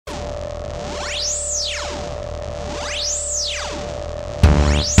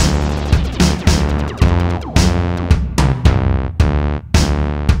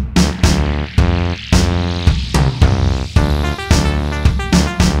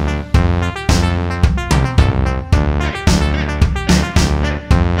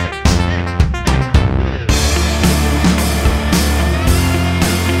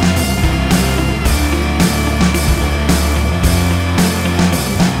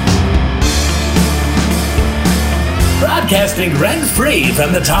Broadcasting rent-free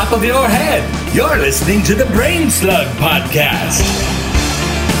from the top of your head. You're listening to the Brain Slug podcast.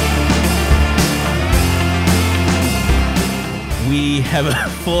 We have a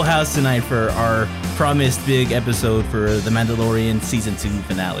full house tonight for our promised big episode for the Mandalorian Season 2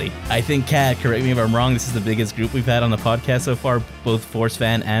 finale. I think, Kat, correct me if I'm wrong, this is the biggest group we've had on the podcast so far, both Force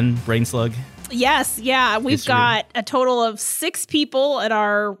Fan and Brain Slug. Yes, yeah. We've got a total of 6 people at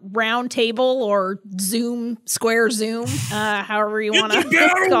our round table or square Zoom, however you want to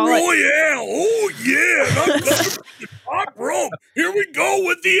call it. Royale. Oh, yeah. I'm coming from the top rope. Here we go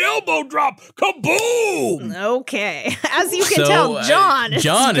with the elbow drop. Kaboom. Okay. As you can tell, John is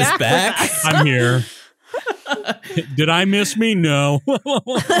back. With us. I'm here. Did I miss me? No.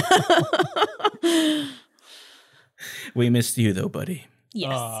 We missed you, though, buddy.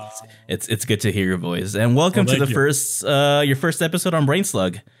 Yes. It's good to hear your voice. And welcome to your first episode on Brain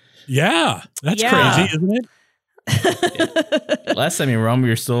Slug. Yeah. That's crazy, isn't it? Yeah. Last time you were on, we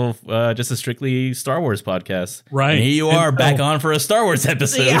were still just a strictly Star Wars podcast. Right. And here you are back on for a Star Wars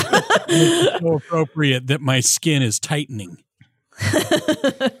episode. Yeah. It's so appropriate that my skin is tightening.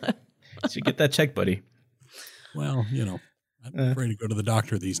 Should get that checked, buddy. Well, I'm afraid to go to the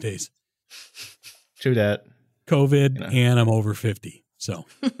doctor these days. True that. COVID, and I'm over 50. So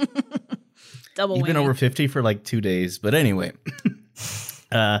Double You've been over 50 for like 2 days. But anyway.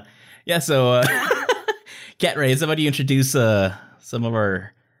 So Cat Ray, how about you introduce some of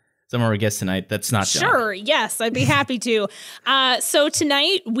our guests tonight? That's not John. Sure. Yes, I'd be happy to. So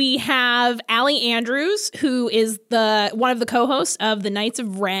tonight we have Allie Andrews, who is one of the co-hosts of the Knights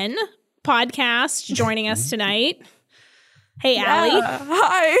of Wren podcast, joining us tonight. Hey, Allie.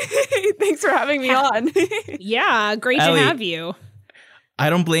 Hi. Thanks for having me on. Yeah, great Allie, to have you. I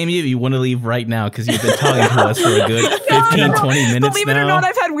don't blame you if you want to leave right now because you've been talking to us for a good 15, 20 minutes Believe now. it or not,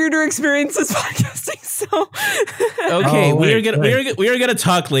 I've had weirder experiences podcasting, so... Okay, we are gonna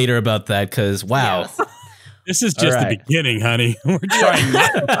talk later about that because, wow. Yes. This is just the beginning, honey. We're trying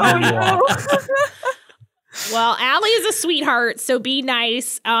not to throw you off. Well, Allie is a sweetheart, so be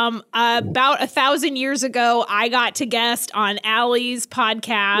nice. About 1,000 years ago, I got to guest on Allie's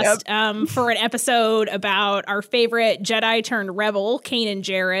podcast for an episode about our favorite Jedi turned rebel, Kanan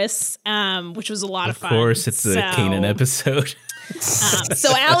Jarrus, which was a lot of fun. Of course, it's the Kanan episode.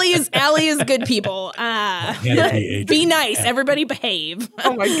 So Allie is good people. Be nice. Everybody behave.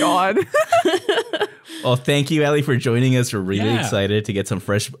 Oh my God. Well, thank you, Allie, for joining us. We're really excited to get some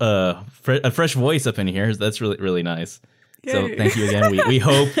fresh voice up in here. That's really, really nice. Yay. So thank you again. We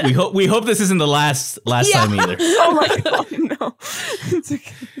hope this isn't the last time either. Oh my God, no. It's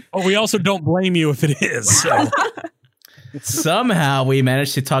okay. Oh, we also don't blame you if it is. So. Somehow we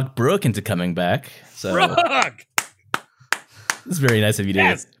managed to talk Brooke into coming back. So Brooke! It's very nice of you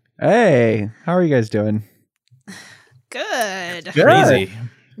to do. Hey, how are you guys doing? Good. Crazy.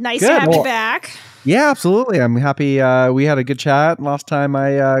 Nice to have you back. Yeah, absolutely. I'm happy. We had a good chat last time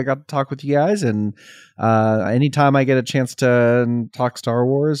I got to talk with you guys, and anytime I get a chance to talk Star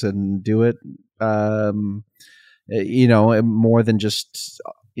Wars and do it, more than just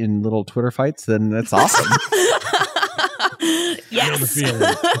in little Twitter fights, then that's awesome. Yes.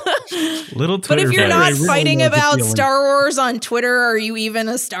 Little Twitter. But if you're not really fighting about Star Wars on Twitter, are you even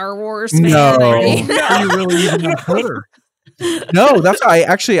a Star Wars fan? No. Are you really even on Twitter? No, that's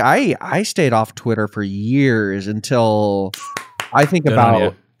I stayed off Twitter for years until I think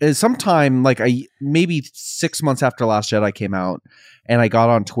about sometime like maybe 6 months after Last Jedi came out, and I got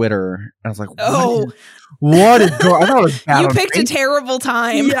on Twitter and I was like, what is going on? I thought it was bad. You picked a terrible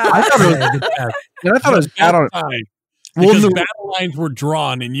time. Yeah. I thought it was bad on because battle lines were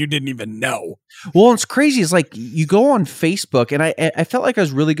drawn and you didn't even know. Well, it's crazy. It's like you go on Facebook, and I felt like I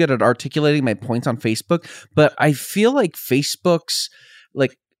was really good at articulating my points on Facebook, but I feel like Facebook's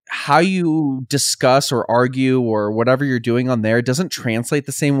like how you discuss or argue or whatever you're doing on there doesn't translate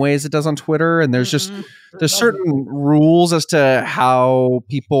the same way as it does on Twitter. And there's there's certain rules as to how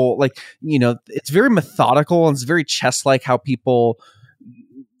people it's very methodical and it's very chess-like how people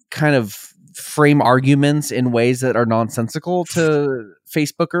kind of frame arguments in ways that are nonsensical to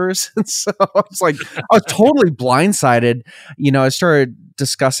Facebookers. And so I was totally blindsided. I started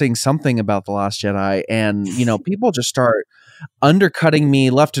discussing something about The Last Jedi, and, people just start undercutting me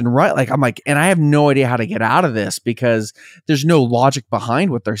left and right. And I have no idea how to get out of this because there's no logic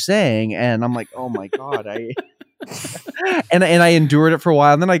behind what they're saying. And I'm like, oh my God, and I endured it for a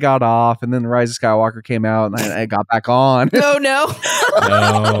while, and then I got off, and then Rise of Skywalker came out, and I got back on. Oh no.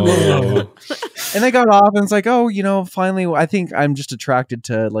 No. And I got off, and it's like, oh, finally, I think I'm just attracted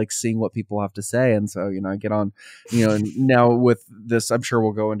to like seeing what people have to say, and so I get on, and now with this, I'm sure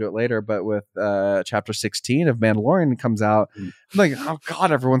we'll go into it later, but with chapter 16 of Mandalorian comes out, I'm like, oh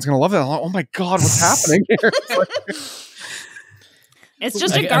god, everyone's gonna love it. I'm like, oh my god, what's happening here? It's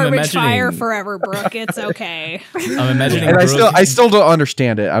just a garbage fire forever, Brooke. It's okay. I'm imagining, and I still don't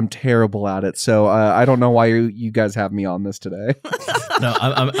understand it. I'm terrible at it, so I don't know why you guys have me on this today. No,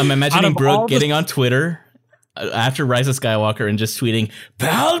 I'm imagining Brooke getting on Twitter after Rise of Skywalker and just tweeting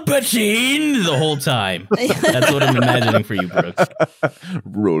Palpatine the whole time. That's what I'm imagining for you, Brooke.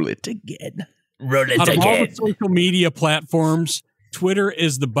 Roll it again. Roll it Out of again. all the social media platforms, Twitter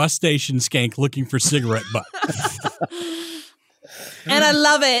is the bus station skank looking for cigarette butts. And I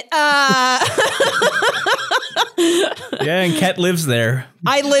love it. Yeah, and Kat lives there.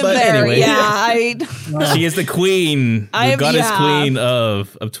 I live But there. anyway. Yeah. She is the queen, the goddess queen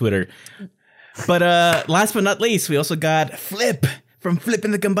of Twitter. But last but not least, we also got Flip from Flip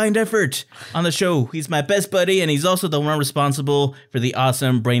and the Combined Effort on the show. He's my best buddy, and he's also the one responsible for the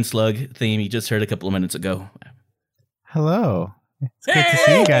awesome Brain Slug theme you just heard a couple of minutes ago. Hello. It's good to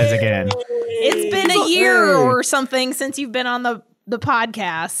see you guys again. It's been a year or something since you've been on the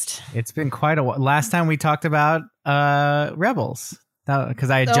podcast. It's been quite a while. Last time we talked about Rebels. Because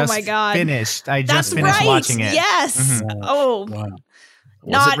I had just finished. I just finished watching it. Yes. Mm-hmm. Oh, Wow.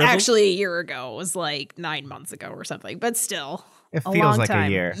 not actually a year ago. It was like 9 months ago or something, but still. It a feels long like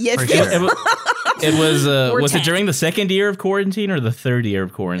time. a year. Yeah, for feels- sure. It was was 10. it during the second year of quarantine or the third year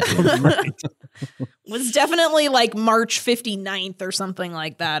of quarantine? It was definitely like March 59th or something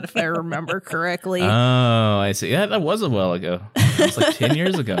like that, if I remember correctly. Oh, I see. Yeah, that was a while ago. That was like 10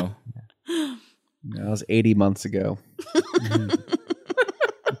 years ago. That was 80 months ago.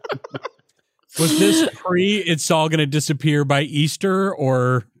 Was this it's all going to disappear by Easter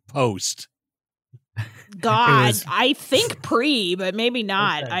or post? God, I think pre, but maybe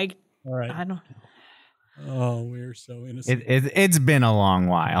not. Okay. All right. I don't. Oh, we're so innocent. It's been a long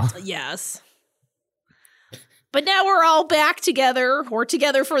while. Yes. But now we're all back together, or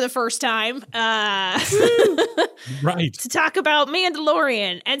together for the first time, Right. to talk about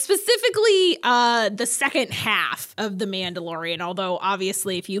Mandalorian, and specifically the second half of the Mandalorian. Although,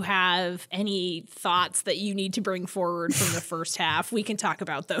 obviously, if you have any thoughts that you need to bring forward from the first half, we can talk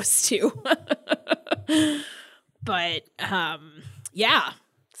about those too. But yeah,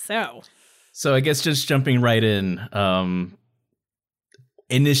 So I guess just jumping right in,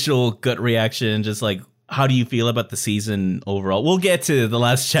 initial gut reaction, just like, how do you feel about the season overall? We'll get to the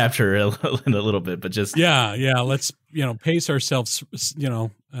last chapter in a little bit, but just Yeah. Let's pace ourselves,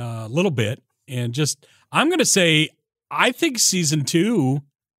 a little bit, and just I'm going to say I think season 2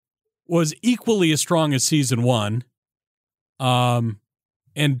 was equally as strong as season 1, and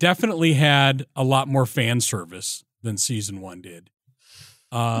definitely had a lot more fan service than season 1 did.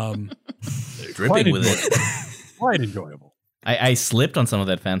 dripping with it. Quite enjoyable. I slipped on some of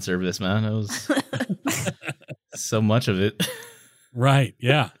that fan service, man. It was so much of it. Right.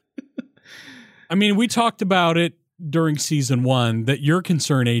 Yeah. I mean, we talked about it during season 1 that your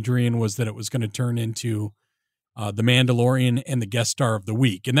concern, Adrian, was that it was going to turn into the Mandalorian and the guest star of the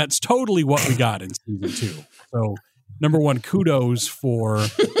week. And that's totally what we got in season 2. So, number one, kudos for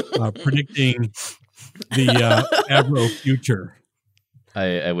predicting the Favreau future.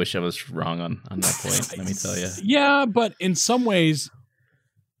 I wish I was wrong on that point, let me tell you. Yeah, but in some ways,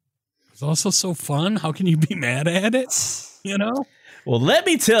 it's also so fun. How can you be mad at it? Well, let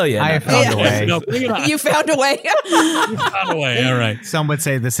me tell you. I found a way. No, bring it on. you found a way. You found a way. All right. Some would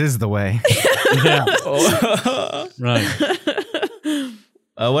say this is the way. Yeah. Oh. Right.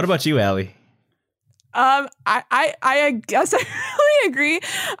 What about you, Allie? I guess I really agree.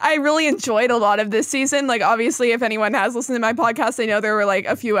 I really enjoyed a lot of this season. Like, obviously, if anyone has listened to my podcast, they know there were like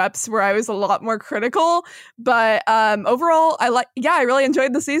a few eps where I was a lot more critical. But overall, I really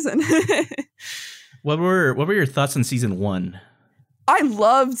enjoyed the season. What were your thoughts on season 1? I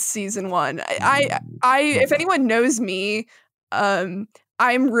loved season 1. I if anyone knows me, I'm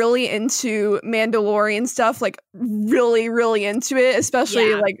really into Mandalorian stuff, like really, really into it,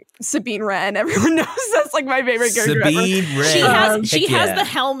 especially like Sabine Wren. Everyone knows that's like my favorite character Sabine ever. Wren. She has the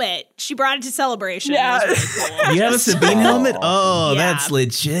helmet. She brought it to Celebration. Yeah. It was really cool. You have a Sabine helmet? Oh, Yeah. that's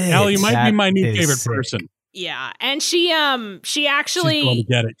legit. Allie, you might be That my new is favorite sick. person. Yeah, and she She's actually going to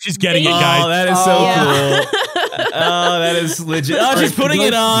get it. She's getting it, Oh, guys. that is so Yeah. cool. Oh, that is legit. Oh, she's putting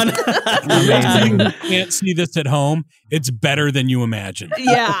it on. Amazing. You can't see this at home. It's better than you imagine.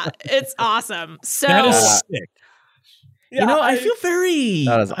 yeah, it's awesome. So That is sick. I feel very.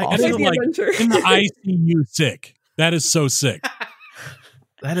 That is awesome. I feel like in the ICU sick. That is so sick.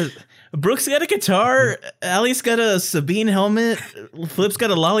 That is. Brooke's got a guitar. Allie's got a Sabine helmet. Flip's got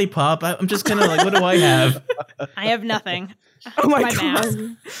a lollipop. I'm just kind of like, what do I have? I have nothing. Oh my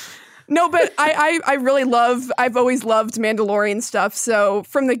god. No, but I really I've always loved Mandalorian stuff. So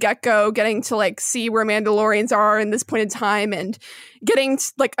from the get-go, getting to like see where Mandalorians are in this point in time and getting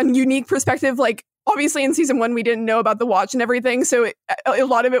like a unique perspective, like obviously in season 1, we didn't know about the watch and everything. So a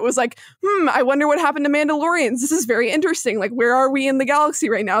lot of it was like, I wonder what happened to Mandalorians. This is very interesting. Like, where are we in the galaxy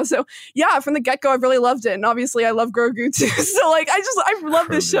right now? So yeah, from the get-go, I really loved it. And obviously I love Grogu too. So like, I love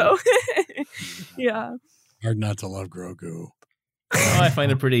this show. Yeah. Hard not to love Grogu. Oh, I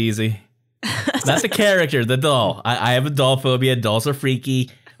find it pretty easy. Not the character, the doll. I have a doll phobia. Dolls are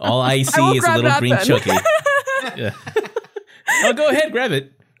freaky. All I see is a little green Chucky. Yeah. Oh, go ahead, grab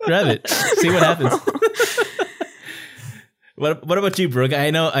it. Grab it. See what happens. What about you, Brooke? I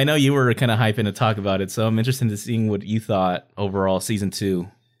know you were kind of hyping to talk about it, so I'm interested in seeing what you thought overall season 2.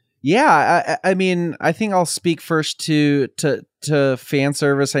 Yeah, I mean, I think I'll speak first to fan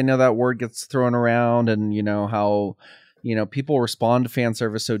service. I know that word gets thrown around, and how people respond to fan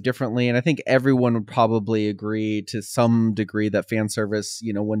service so differently, and I think everyone would probably agree to some degree that fan service,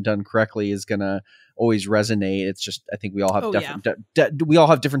 when done correctly, is gonna always resonate. It's just I think we all have we all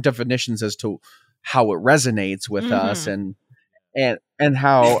have different definitions as to how it resonates with us, and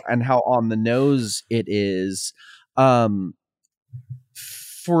how on the nose it is.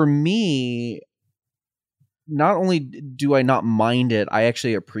 For me, not only do I not mind it, I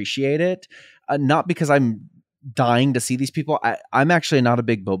actually appreciate it. Not because I'm dying to see these people. I'm actually not a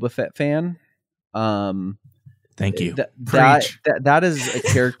big Boba Fett fan. Thank you. That is a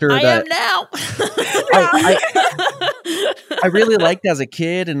character I am now. I really liked as a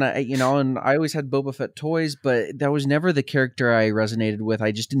kid, and and I always had Boba Fett toys, but that was never the character I resonated with.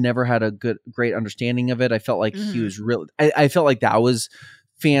 I just never had a great understanding of it. I felt like he was real. I felt like that was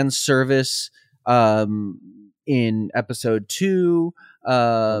fan service in episode 2.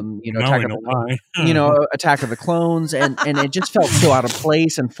 Attack of the Clones, and it just felt so out of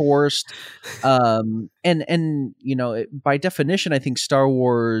place and forced. By definition, I think Star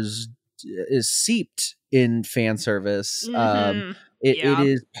Wars is seeped in fan service. It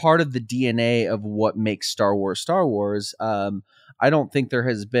is part of the DNA of what makes Star Wars Star Wars. I don't think there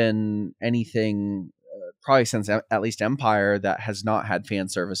has been anything probably since at least Empire that has not had fan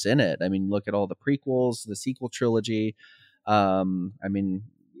service in it. I mean, look at all the prequels, the sequel trilogy. I mean,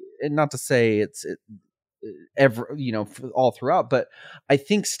 not to say it's all throughout, but I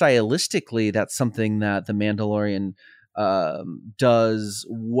think stylistically that's something that the Mandalorian does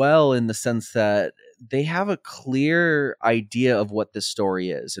well, in the sense that they have a clear idea of what this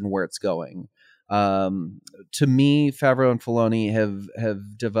story is and where it's going. To me, Favreau and Filoni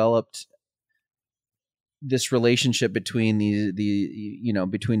have developed this relationship between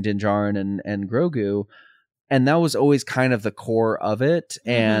between Din Djarin and Grogu, and that was always kind of the core of it.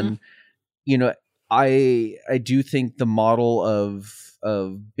 And I do think the model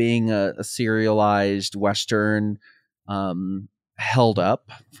of being a serialized Western held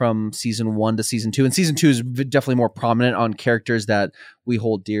up from season 1 to season 2, and season 2 is definitely more prominent on characters that we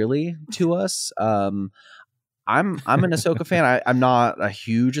hold dearly to us. I'm an Ahsoka fan. I'm not a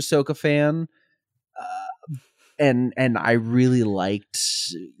huge Ahsoka fan. And I really liked,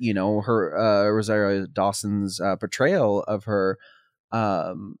 her Rosario Dawson's portrayal of her.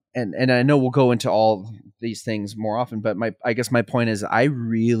 And I know we'll go into all these things more often, but I guess my point is I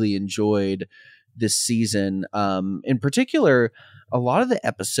really enjoyed this season. In particular, a lot of the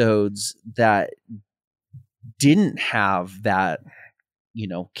episodes that didn't have that,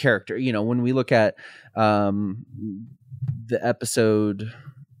 character, when we look at the episode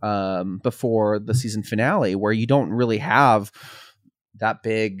before the season finale, where you don't really have that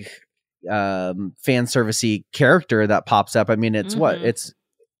big fan servicey character that pops up. I mean, it's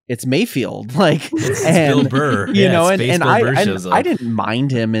it's Mayfield, it's Bill Burr, and I didn't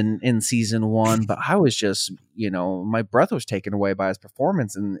mind him in season 1, but I was just, my breath was taken away by his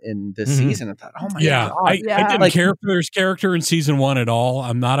performance in this season. I thought, oh my god, I didn't care for his character in season 1 at all.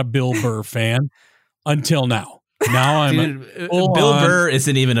 I'm not a Bill Burr fan until now. Now I'm Bill Burr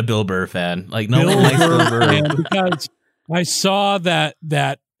isn't even a Bill Burr fan. Like, no one likes Bill Burr. Because I saw that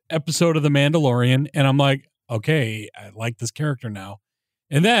episode of The Mandalorian, and I'm like, okay, I like this character now.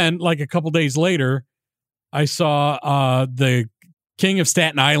 And then, like a couple days later, I saw the King of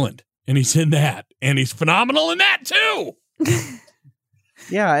Staten Island, and he's in that, and he's phenomenal in that too.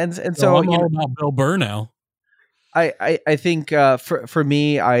 Yeah, and so I'm all about Bill Burr now. I think for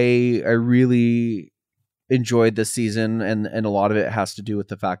me, I really enjoyed this season, and a lot of it has to do with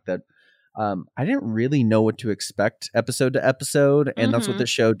the fact that I didn't really know what to expect episode to episode, and that's what the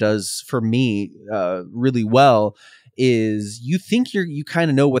show does for me really well. Is you think you kind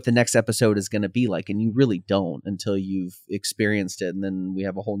of know what the next episode is going to be like, and you really don't until you've experienced it, and then we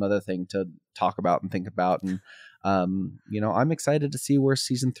have a whole nother thing to talk about and think about. And I'm excited to see where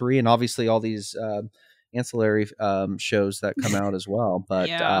season 3 and obviously all these ancillary shows that come out as well. But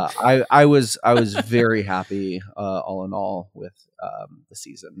I was very happy all in all with the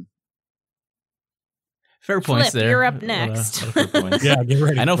season. Fair points Flip, there. You're up next. Yeah, get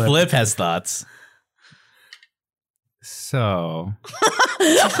ready. I know Flip has thoughts. So,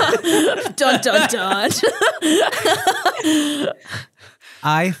 dun dun dun.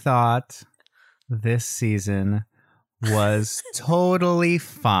 I thought this season was totally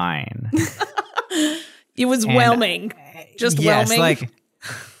fine. It was whelming. Just whelming. Like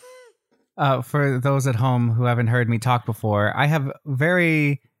for those at home who haven't heard me talk before, I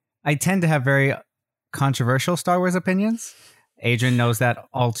tend to have very controversial Star Wars opinions. Adrian knows that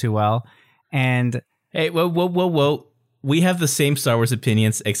all too well. And hey, whoa. We have the same Star Wars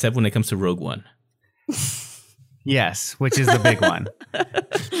opinions, except when it comes to Rogue One. Yes, which is the big one.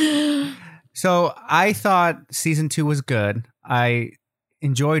 So I thought season 2 was good. I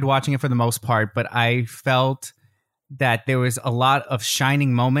enjoyed watching it for the most part, but I felt that there was a lot of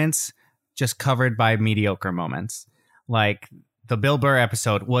shining moments just covered by mediocre moments. Like the Bill Burr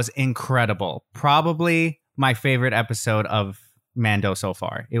episode was incredible. Probably my favorite episode of Mando so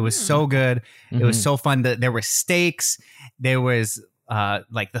far. It was so good. It was so fun. There were stakes. There was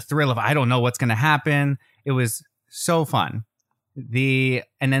like the thrill of I don't know what's going to happen. It was so fun.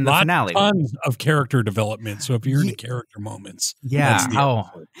 And then the finale, tons of character development. So if you're into character moments,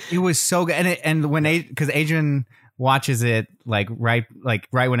 it was so good. And when because Adrian watches it like right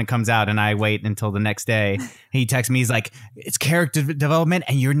when it comes out, and I wait until the next day. He texts me, he's like, "It's character development,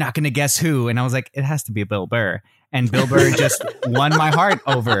 and you're not going to guess who." And I was like, "It has to be Bill Burr." And Bill Burr just won my heart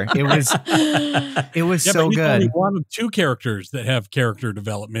over. It was so good. Only one of 2 characters that have character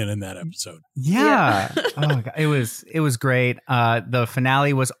development in that episode. Yeah. Oh my God. It was great. The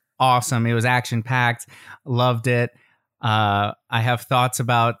finale was awesome. It was action packed. Loved it. I have thoughts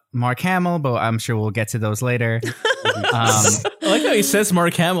about Mark Hamill, but I'm sure we'll get to those later. I like how he says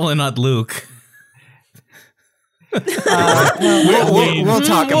Mark Hamill and not Luke. We'll talk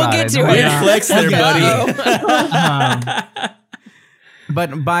about it. We'll get to it. Flex there, buddy.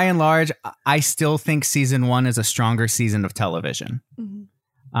 But by and large, I still think season 1 is a stronger season of television.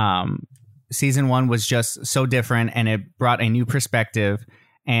 Season 1 was just so different, and it brought a new perspective.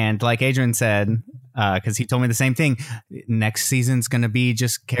 And like Adrian said, because he told me the same thing, next season's going to be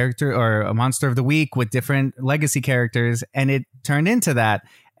just character or a monster of the week with different legacy characters. And it turned into that.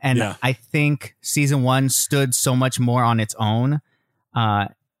 And I think season 1 stood so much more on its own. And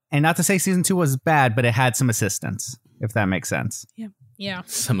not to say season 2 was bad, but it had some assistance, if that makes sense. Yeah.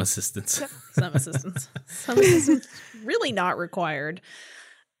 Some assistance. Some assistance. Some assistance really not required.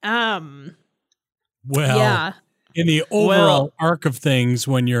 In the overall arc of things,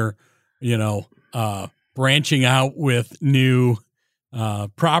 when you're, branching out with new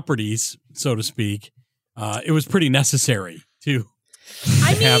properties, so to speak, it was pretty necessary to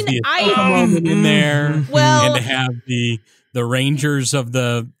have the in there, and to have the Rangers of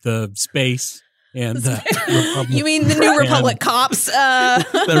the space and the you mean the New Republic cops?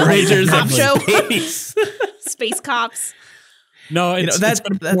 The Rangers cop of show, space cops. No, it's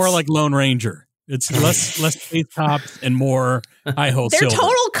more like Lone Ranger. It's less space cops and more Hi-Ho They're Silver.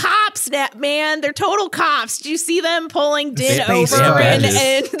 total cops, man. They're total cops. Do you see them pulling Din Space over and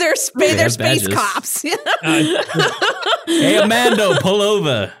badges. they're space badges. cops? Hey, Amando, pull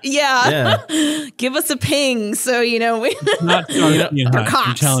over. Yeah. Give us a ping so we Not they're cops.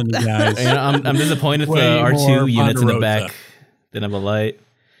 I'm telling you guys. I'm disappointed with the R2 units in the back. Didn't have a light.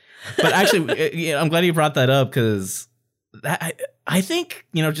 But actually, I'm glad you brought that up, because I think,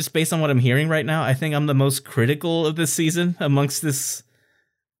 just based on what I'm hearing right now, I think I'm the most critical of this season amongst this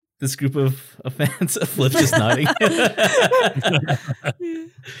group of fans. Flip just nodding.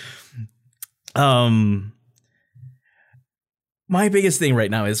 My biggest thing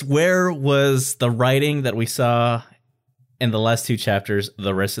right now is, where was the writing that we saw in the last 2 chapters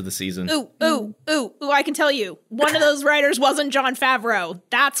the rest of the season? Ooh, I can tell you. One of those writers wasn't Jon Favreau.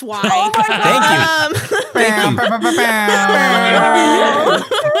 That's why. Oh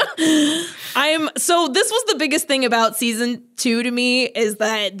Thank you. So this was the biggest thing about season 2 to me, is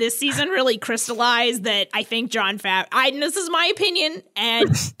that this season really crystallized that I think Jon Favreau, this is my opinion, and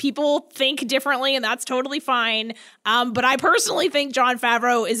people think differently, and that's totally fine. But I personally think Jon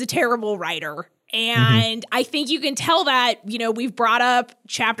Favreau is a terrible writer. And I think you can tell that, we've brought up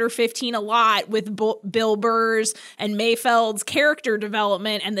chapter 15 a lot with Bill Burr's and Mayfeld's character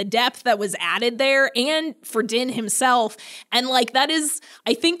development and the depth that was added there, and for Din himself. And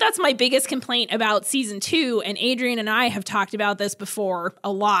I think that's my biggest complaint about season 2. And Adrian and I have talked about this before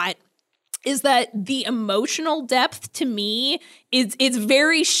a lot, is that the emotional depth to me it's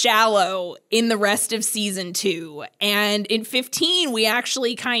very shallow in the rest of season 2. And in 15, we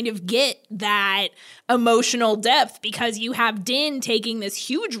actually kind of get that emotional depth because you have Din taking this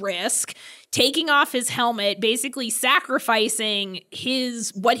huge risk, taking off his helmet, basically sacrificing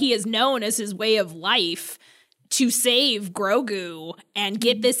what he has known as his way of life to save Grogu and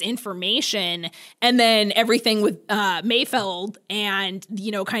get this information, and then everything with Mayfeld and,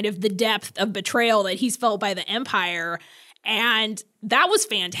 kind of the depth of betrayal that he's felt by the Empire. And that was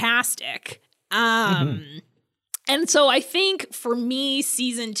fantastic. And so I think for me,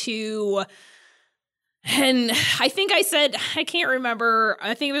 season 2, and I think I said, I can't remember,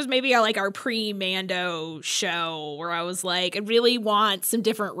 I think it was maybe our pre-Mando show where I was like, I really want some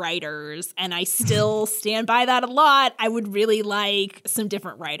different writers, and I still stand by that a lot. I would really like some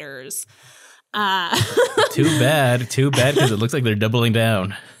different writers. Too bad, because it looks like they're doubling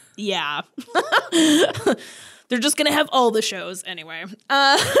down. Yeah. They're just going to have all the shows anyway.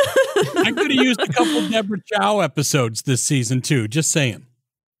 I could have used a couple Deborah Chow episodes this season too, just saying.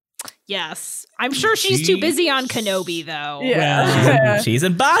 Yes. I'm sure she's too busy on Kenobi, though. Yeah. She's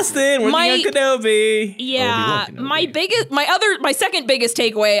in Boston working on Kenobi. Yeah. Kenobi. My second biggest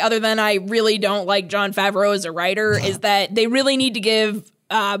takeaway, other than I really don't like Jon Favreau as a writer, is that they really need to give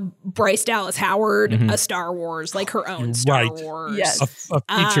Bryce Dallas Howard a Star Wars, like her own Star Wars. Yes. A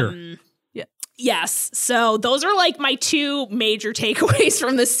feature. Yes. So those are my two major takeaways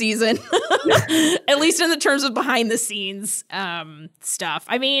from this season, at least in the terms of behind the scenes stuff.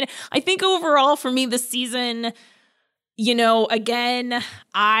 I mean, I think overall for me this season, again,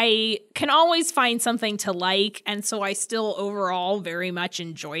 I can always find something to like. And so I still overall very much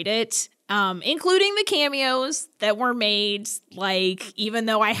enjoyed it. Including the cameos that were made, even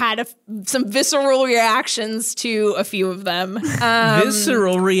though I had some visceral reactions to a few of them.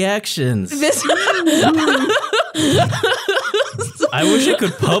 Visceral reactions. I wish I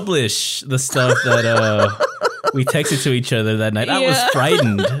could publish the stuff that we texted to each other that night. I was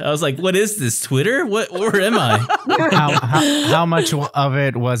frightened. I was like, what is this, Twitter? Where am I? How much of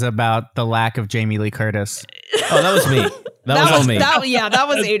it was about the lack of Jamie Lee Curtis? Oh, that was me. That was all me. That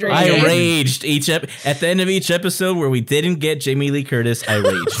was Adrian. I raged at the end of each episode where we didn't get Jamie Lee Curtis. I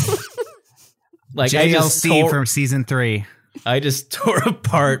raged. JLC from season 3. I just tore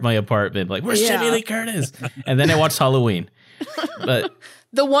apart my apartment. Where's Jamie Lee Curtis? And then I watched Halloween. But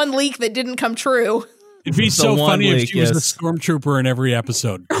the one leak that didn't come true. It'd be so funny if she was a stormtrooper in every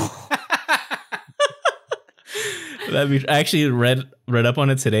episode. I actually read up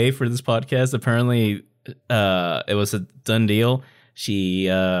on it today for this podcast. Apparently, it was a done deal. She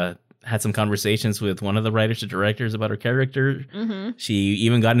had some conversations with one of the writers or directors about her character. She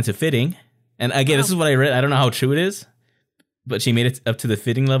even got into fitting. And again, this is what I read. I don't know how true it is, but she made it up to the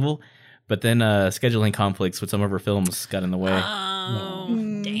fitting level. But then scheduling conflicts with some of her films got in the way. Oh,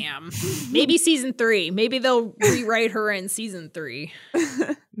 damn. Maybe season 3. Maybe they'll rewrite her in season 3.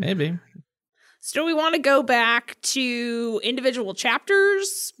 Maybe. So do we want to go back to individual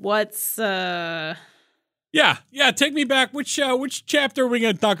chapters? What's Yeah, take me back. Which chapter are we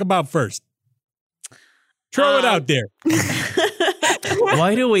going to talk about first? Throw it out there.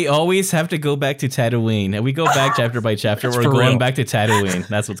 Why do we always have to go back to Tatooine? And we go back chapter by chapter. We're going back to Tatooine.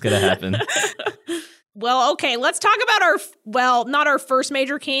 That's what's going to happen. Well, okay, let's talk about not our first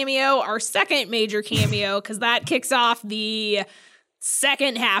major cameo, our second major cameo, because that kicks off the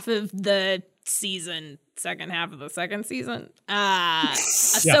second half of the season. Second half of the second season.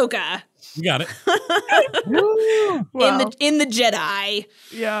 Ahsoka. You got it. In the Jedi.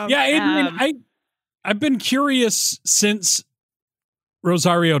 Yeah. Yeah, Adrian, I've been curious since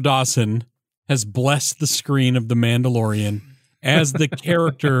Rosario Dawson has blessed the screen of The Mandalorian as the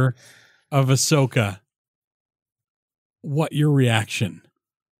character of Ahsoka, what your reaction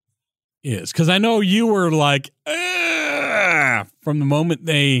is. Because I know you were like, from the moment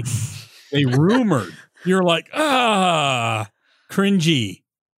they rumored, you're like, cringy.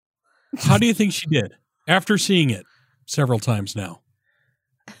 How do you think she did after seeing it several times now?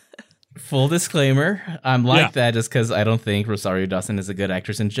 Full disclaimer, I'm like that just because I don't think Rosario Dawson is a good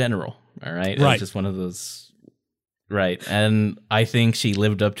actress in general. All right? Right. It's just one of those. Right. And I think she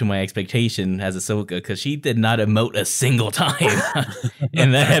lived up to my expectation as Ahsoka because she did not emote a single time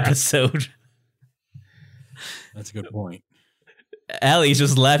in that episode. That's a good point. Allie's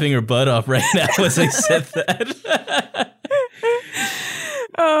just laughing her butt off right now as I said that.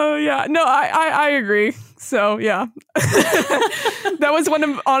 Oh yeah, no, I agree. So yeah, that was one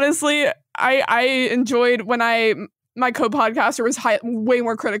of, honestly, I enjoyed when my co-podcaster was way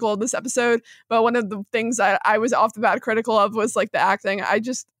more critical of this episode, but one of the things that I was off the bat critical of was like the acting. I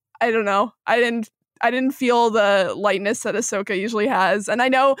don't know, I didn't feel the lightness that Ahsoka usually has, and I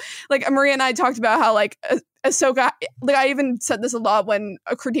know like Maria and I talked about how like Ahsoka, like I even said this a lot when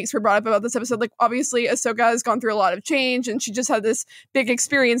critiques were brought up about this episode. Like obviously Ahsoka has gone through a lot of change and she just had this big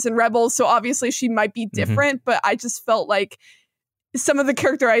experience in Rebels. So obviously she might be different, but I just felt like some of the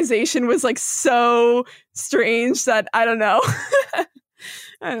characterization was like so strange that I don't know.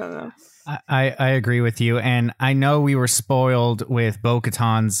 I don't know. I agree with you, and I know we were spoiled with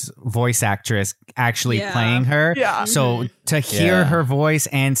Bo-Katan's voice actress actually playing her. Yeah. So to hear her voice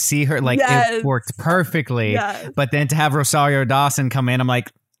and see her, like, it worked perfectly. Yes. But then to have Rosario Dawson come in, I'm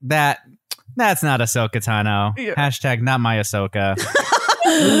like, that's not Ahsoka Tano. Yeah. Hashtag not my Ahsoka.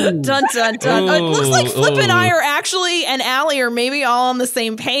 Dun dun dun. It looks like Flip and I are actually, and Allie are maybe all on the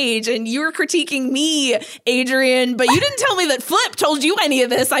same page, and you were critiquing me, Adrian, but you didn't tell me that Flip told you any of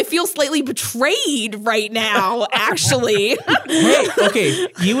this. I feel slightly betrayed right now, actually. Hey, okay,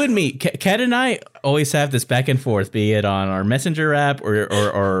 you and me, Kat and I always have this back and forth, be it on our Messenger app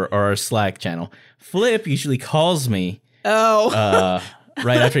or our Slack channel. Flip usually calls me.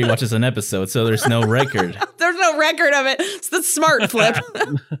 Right after he watches an episode, so there's no record. There's no record of it. It's the smart Flip.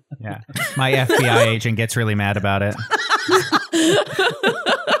 Yeah. My FBI agent gets really mad about it.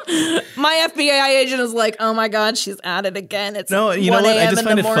 My FBI agent is like, oh my God, she's at it again. It's no, you know what? I just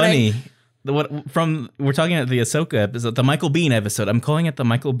find it funny. We're talking about the Ahsoka episode, the Michael Biehn episode. I'm calling it the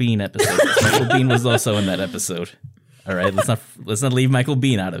Michael Biehn episode. Michael Biehn was also in that episode. All right, let's not leave Michael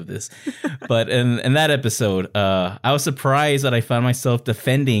Biehn out of this. But in that episode, I was surprised that I found myself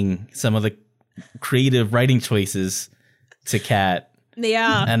defending some of the creative writing choices to Kat.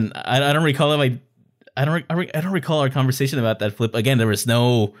 Yeah, and I don't recall if I don't recall our conversation about that, Flip. Again, there was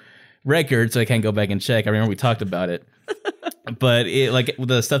no record, so I can't go back and check. I remember we talked about it, but like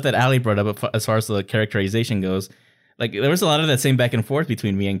the stuff that Allie brought up as far as the characterization goes, like there was a lot of that same back and forth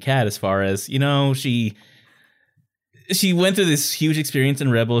between me and Kat as far as, you know, she went through this huge experience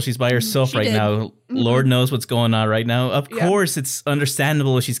in Rebels. She's by herself right now. Mm-hmm. Lord knows what's going on right now. Of course, it's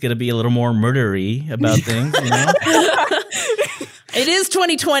understandable she's going to be a little more murdery about things, you know? It is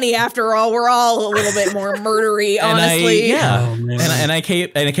 2020 after all. We're all a little bit more murdery, honestly. And I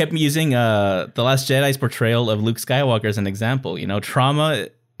kept using The Last Jedi's portrayal of Luke Skywalker as an example. You know, trauma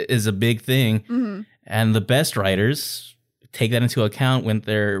is a big thing, and the best writers take that into account when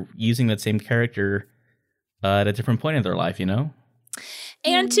they're using that same character at a different point in their life, you know?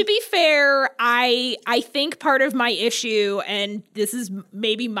 And to be fair, I think part of my issue, and this is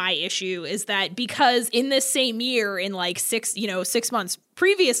maybe my issue, is that because in this same year, in like 6 months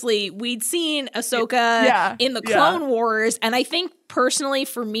previously, we'd seen Ahsoka in the Clone Wars, and I think personally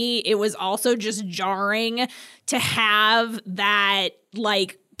for me, it was also just jarring to have that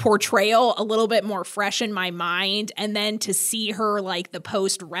like portrayal a little bit more fresh in my mind, and then to see her like the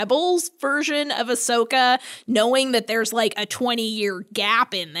post Rebels version of Ahsoka, knowing that there's like a 20-year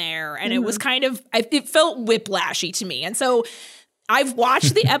gap in there, and it was kind of, it felt whiplashy to me. And so I've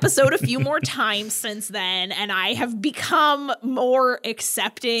watched the episode a few more times since then, and I have become more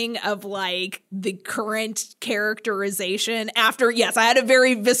accepting of like the current characterization after, yes, I had a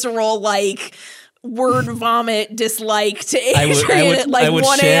very visceral like word vomit dislike to Adrian at like 1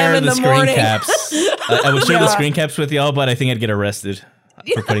 a.m. in the morning. I would share the screen caps with y'all, but I think I'd get arrested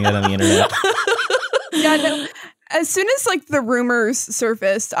for putting that on the internet. Yeah, no. As soon as like the rumors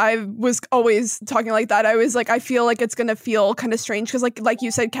surfaced, I was always talking like that. I was like, I feel like it's gonna feel kind of strange because like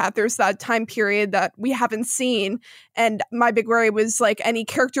you said, Kat, there's that time period that we haven't seen, and my big worry was like any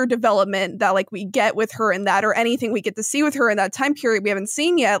character development that like we get with her in that, or anything we get to see with her in that time period we haven't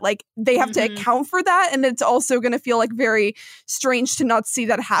seen yet. Like they have to account for that, and it's also gonna feel like very strange to not see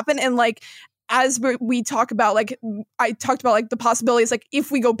that happen. And like, as we talk about, like, I talked about, like, the possibilities, like,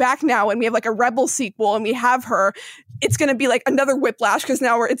 if we go back now and we have, like, a Rebel sequel and we have her, it's going to be, like, another whiplash because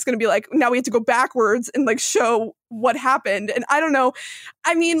now it's going to be, like, now we have to go backwards and, like, show what happened. And I don't know.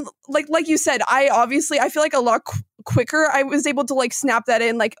 I mean, like you said, I feel like a lot quicker I was able to, like, snap that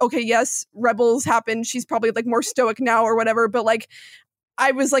in, like, okay, yes, Rebels happened. She's probably, like, more stoic now or whatever. But, like,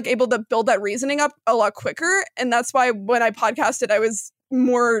 I was, like, able to build that reasoning up a lot quicker. And that's why when I podcasted, I was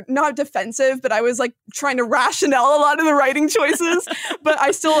more not defensive, but I was like trying to rationale a lot of the writing choices. But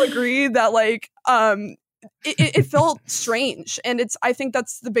I still agree that like it felt strange, and I think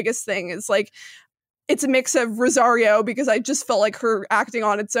that's the biggest thing is like it's a mix of Rosario, because I just felt like her acting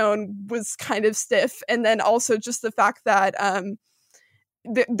on its own was kind of stiff, and then also just the fact that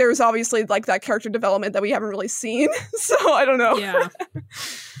there's obviously like that character development that we haven't really seen. So I don't know. Yeah.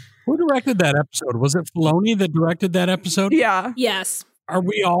 Who directed that episode? Was it Filoni that directed that episode? Yeah. Yes. Are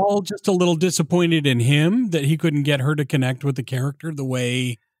we all just a little disappointed in him that he couldn't get her to connect with the character the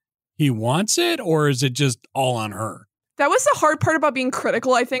way he wants it? Or is it just all on her? That was the hard part about being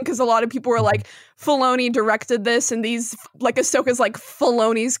critical, I think, because a lot of people were like, Filoni directed this, and these, like, Ahsoka's like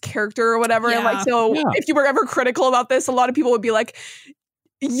Filoni's character or whatever. Yeah. And like, so if you were ever critical about this, a lot of people would be like,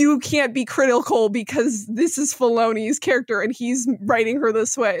 you can't be critical because this is Filoni's character and he's writing her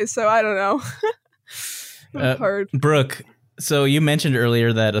this way. So I don't know. It's hard. Brooke, so you mentioned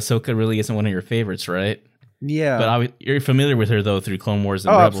earlier that Ahsoka really isn't one of your favorites, right? Yeah. But you're familiar with her, though, through Clone Wars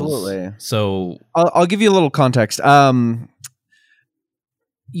and Rebels. Absolutely. So I'll give you a little context.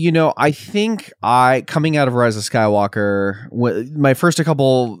 You know, I think coming out of Rise of Skywalker, my first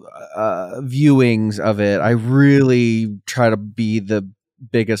couple viewings of it, I really try to be the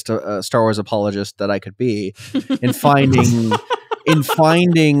biggest Star Wars apologist that I could be in finding,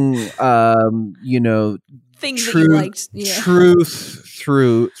 you know, Things that you liked. Yeah. truth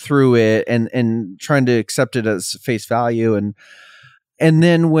through it, and trying to accept it as face value, and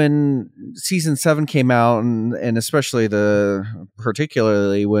then when season 7 came out, and especially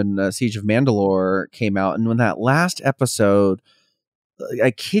particularly when Siege of Mandalore came out, and when that last episode,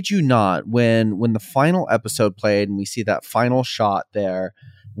 I kid you not, when the final episode played and we see that final shot there,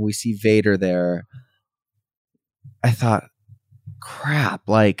 and we see Vader there, I thought, crap,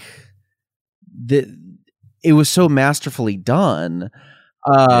 like it was so masterfully done.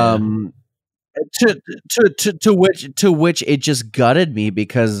 To which it just gutted me,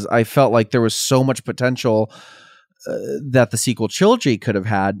 because I felt like there was so much potential that the sequel trilogy could have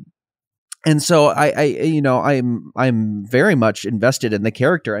had. And so I'm very much invested in the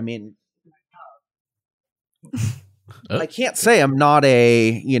character. I mean, I can't say I'm not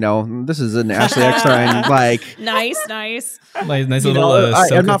this is an Ashley Eckstein, like Nice. nice little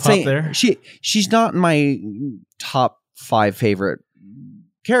I'm not saying there. She's not in my top 5 favorite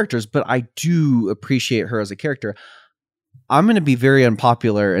characters, but I do appreciate her as a character. I'm going to be very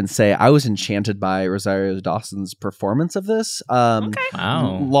unpopular and say I was enchanted by Rosario Dawson's performance of this. Okay.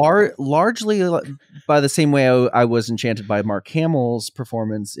 Wow. Largely by the same way I was enchanted by Mark Hamill's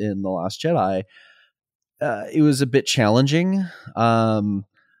performance in The Last Jedi. It was a bit challenging.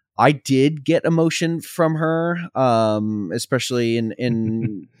 I did get emotion from her, especially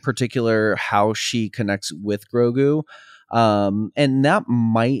in particular how she connects with Grogu. And that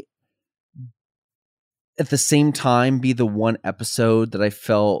might at the same time be the one episode that I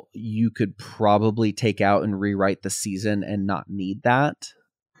felt you could probably take out and rewrite the season and not need that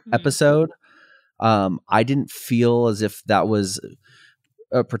episode. I didn't feel as if that was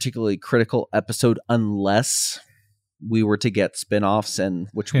a particularly critical episode unless we were to get spin-offs, and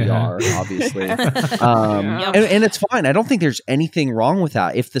which we are, obviously. And it's fine. I don't think there's anything wrong with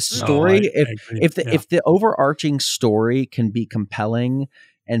that. If the story, if the overarching story can be compelling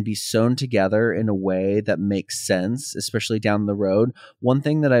and be sewn together in a way that makes sense, especially down the road. One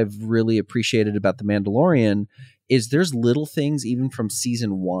thing that I've really appreciated about The Mandalorian is there's little things even from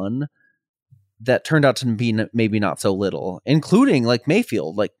season 1 that turned out to be maybe not so little, including like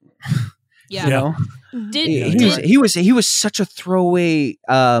Mayfield, like, Yeah. you know, Did he was such a throwaway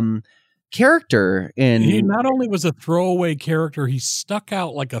character. And he not only was a throwaway character, he stuck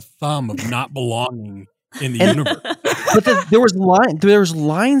out like a thumb of not belonging in the universe. But there was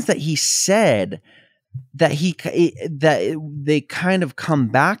lines that he said that that they kind of come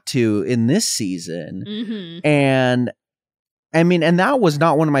back to in this season. Mm-hmm. And I mean, and that was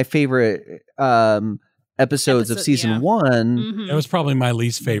not one of my favorite episodes of season 1. Mm-hmm. It was probably my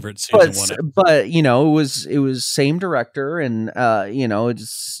least favorite season 1. But you know, it was same director, and you know,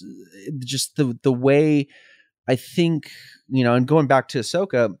 it's just the way I think, you know, and going back to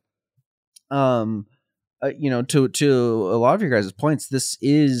Ahsoka, you know, to a lot of your guys' points, this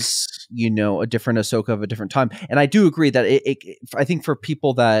is, you know, a different Ahsoka of a different time. And I do agree that I think for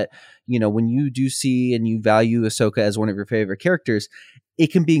people that, you know, when you do see and you value Ahsoka as one of your favorite characters,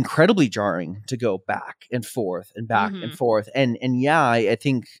 it can be incredibly jarring to go back and forth and back and forth. And yeah, I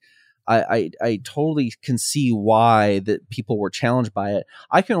think I totally can see why that people were challenged by it.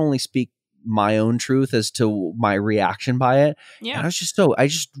 I can only speak my own truth as to my reaction by it. Yeah. And I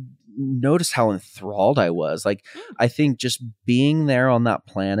just noticed how enthralled I was. Like, I think just being there on that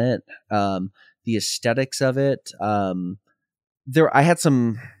planet, the aesthetics of it, I had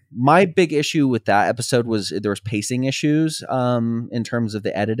my big issue with that episode was there was pacing issues, in terms of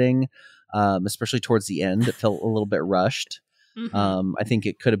the editing. especially towards the end. It felt a little bit rushed. Mhm. I think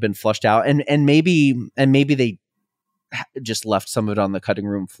it could have been flushed out, and maybe they just left some of it on the cutting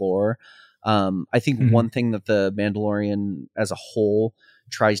room floor. I think one thing that the Mandalorian as a whole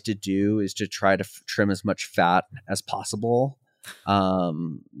tries to do is to try to trim as much fat as possible.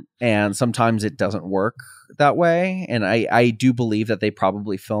 And sometimes it doesn't work that way. And I do believe that they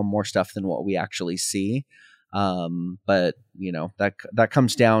probably film more stuff than what we actually see. But that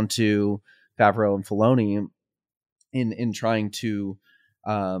comes down to Favreau and Filoni in trying to,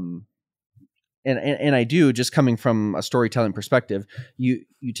 and I do, just coming from a storytelling perspective, you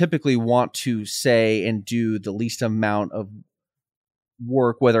typically want to say and do the least amount of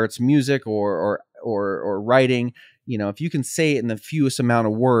work, whether it's music or writing. If you can say it in the fewest amount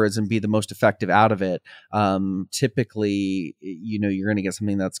of words and be the most effective out of it, typically, you're going to get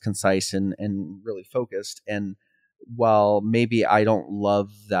something that's concise and really focused. And while maybe I don't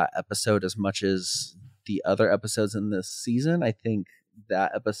love that episode as much as the other episodes in this season, I think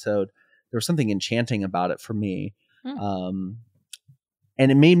that episode, there was something enchanting about it for me. And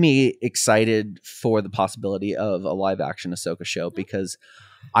it made me excited for the possibility of a live action Ahsoka show, because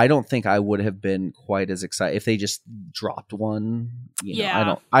I don't think I would have been quite as excited if they just dropped one.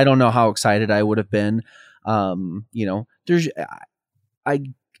 I don't know how excited I would have been.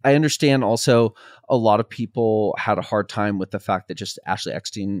 I understand also a lot of people had a hard time with the fact that just Ashley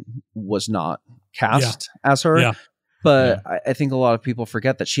Eckstein was not cast as her. Yeah. But I think a lot of people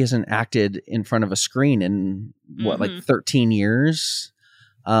forget that she hasn't acted in front of a screen in like 13 years.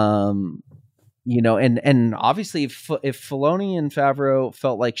 And obviously if Filoni and Favreau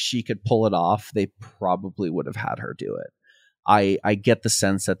felt like she could pull it off, they probably would have had her do it. I get the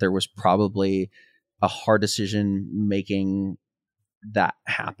sense that there was probably a hard decision making that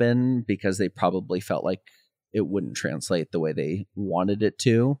happen, because they probably felt like it wouldn't translate the way they wanted it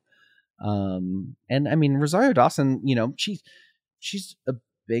to. And I mean, Rosario Dawson, she's a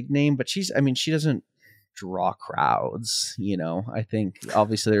big name, but she doesn't draw crowds. I think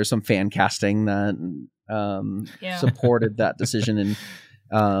obviously there's some fan casting that supported that decision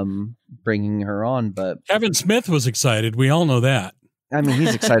and bringing her on. But Kevin Smith was excited. We all know that. I mean,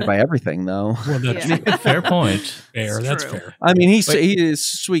 he's excited by everything, though. Well, that's true. Fair point. That's fair. I mean, he is a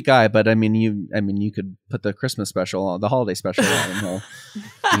sweet guy, but I mean, you could put the Christmas special on, the holiday special on, and he'll,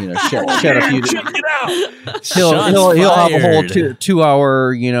 shed a few. Check it out. He'll have a whole 2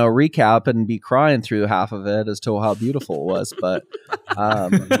 hour, recap and be crying through half of it as to how beautiful it was. But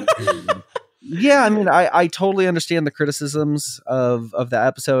yeah, I mean, I totally understand the criticisms of that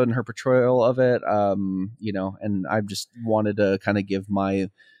episode and her portrayal of it. And I just wanted to kind of give my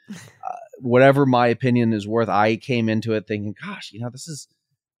whatever my opinion is worth. I came into it thinking, gosh, this is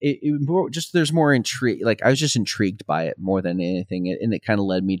just there's more intrigue. Like, I was just intrigued by it more than anything, and it kind of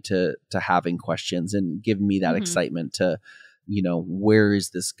led me to having questions and giving me that excitement to, where is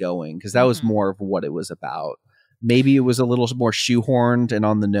this going? Because that was more of what it was about. Maybe it was a little more shoehorned and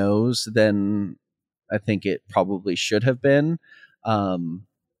on the nose than I think it probably should have been. But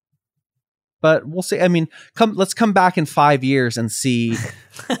we'll see. I mean, let's come back in 5 years and see,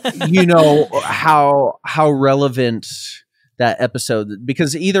 how relevant that episode,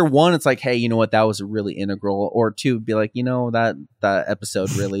 because either one, it's like, hey, you know what, that was really integral, or two, be like, that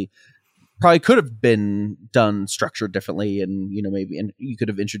episode really probably could have been done structured differently, and maybe you could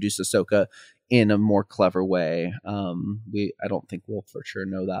have introduced Ahsoka in a more clever way. I don't think we'll for sure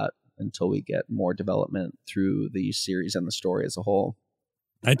know that until we get more development through the series and the story as a whole.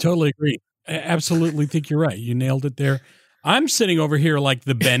 I totally agree. I absolutely think you're right. You nailed it there. I'm sitting over here like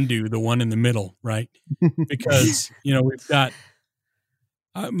the Bendu, the one in the middle, right? Because we've got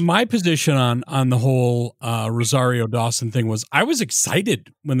my position on the whole Rosario Dawson thing was, I was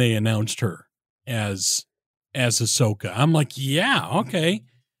excited when they announced her as Ahsoka. I'm like, yeah, okay.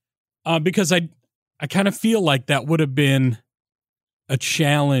 Because I kind of feel like that would have been a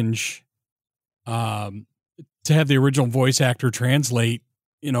challenge to have the original voice actor translate,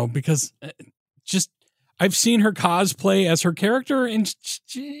 because just I've seen her cosplay as her character, and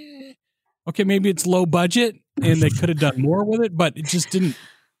okay, maybe it's low budget and they could have done more with it, but it just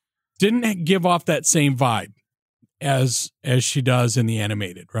didn't give off that same vibe as she does in the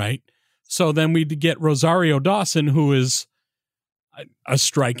animated, right? So then we get Rosario Dawson, who is a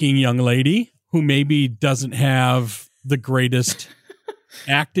striking young lady who maybe doesn't have the greatest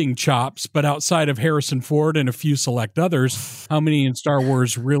acting chops, but outside of Harrison Ford and a few select others, how many in Star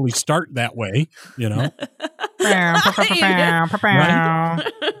Wars really start that way, Right?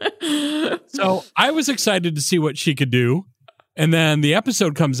 So I was excited to see what she could do. And then the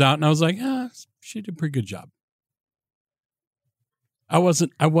episode comes out and I was like, she did a pretty good job. I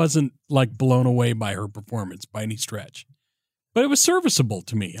wasn't like blown away by her performance by any stretch, but it was serviceable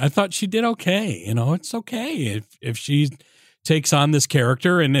to me. I thought she did okay. You know, it's okay if she takes on this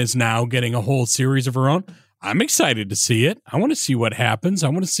character and is now getting a whole series of her own. I'm excited to see it. I want to see what happens. I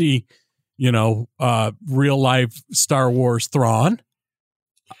want to see, real life Star Wars Thrawn.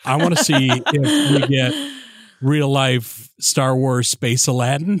 I want to see if we get real life Star Wars Space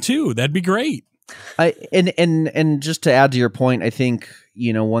Aladdin too. That'd be great. And just to add to your point, I think,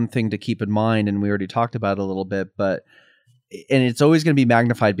 one thing to keep in mind, and we already talked about it a little bit, and it's always going to be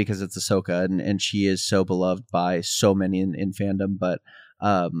magnified because it's Ahsoka and she is so beloved by so many in fandom. But,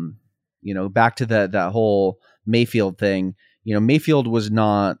 back to that whole Mayfield thing, Mayfield was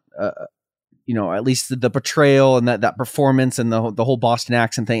not, at least the portrayal and that performance and the whole Boston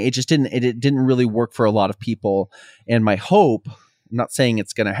accent thing, it didn't really work for a lot of people. And my hope, I'm not saying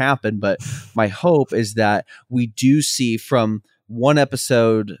it's going to happen, but my hope is that we do see from one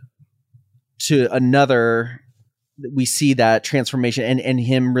episode to another, we see that transformation and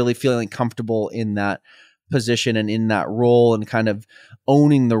him really feeling comfortable in that position and in that role and kind of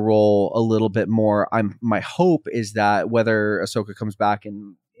owning the role a little bit more. My hope is that whether Ahsoka comes back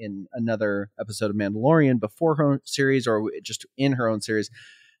in another episode of Mandalorian before her own series or just in her own series,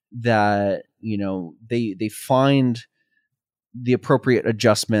 that, they find the appropriate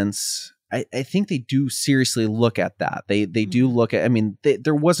adjustments. I think they do seriously look at that. They do look at,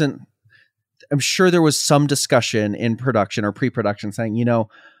 there wasn't, I'm sure there was some discussion in production or pre-production saying,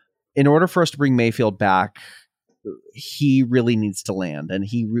 in order for us to bring Mayfield back, he really needs to land, and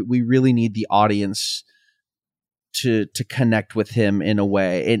we really need the audience to connect with him in a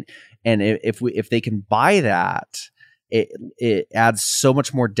way. And if they can buy that, it adds so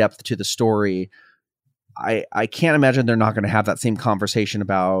much more depth to the story. I can't imagine they're not going to have that same conversation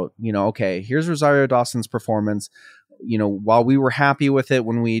about, okay, here's Rosario Dawson's performance. While we were happy with it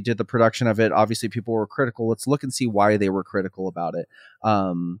when we did the production of it, obviously people were critical. Let's look and see why they were critical about it.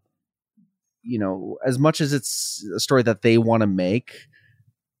 As much as it's a story that they want to make,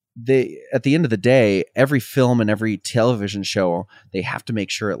 at the end of the day, every film and every television show, they have to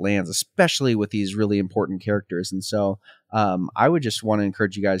make sure it lands, especially with these really important characters. And so I would just want to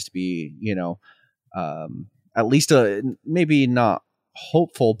encourage you guys to be, at least maybe not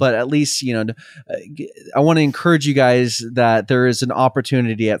hopeful, but at least, I want to encourage you guys that there is an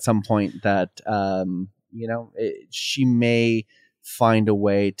opportunity at some point that, she may find a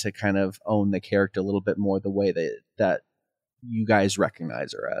way to kind of own the character a little bit more the way that you guys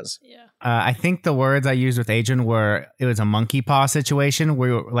recognize her as. Yeah. I think the words I used with Adrian were, it was a monkey paw situation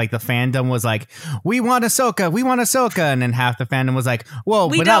where like the fandom was like, we want Ahsoka. And then half the fandom was like, whoa,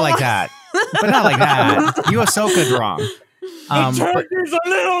 but not like that. But not like that. You Ahsoka'd wrong. The character's a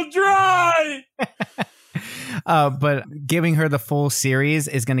little dry. But giving her the full series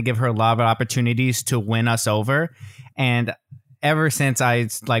is going to give her a lot of opportunities to win us over. And ever since I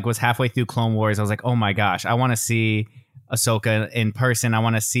was halfway through Clone Wars, I was like, oh my gosh, I want to see Ahsoka in person. I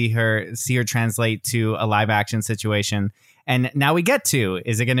want to see her translate to a live action situation. And now we get to,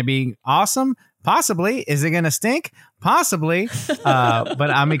 is it going to be awesome? Possibly. Is it going to stink? Possibly.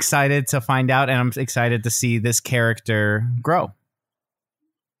 But I'm excited to find out, and I'm excited to see this character grow.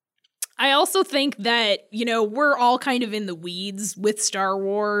 I also think that, we're all kind of in the weeds with Star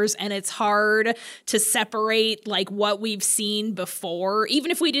Wars, and it's hard to separate what we've seen before,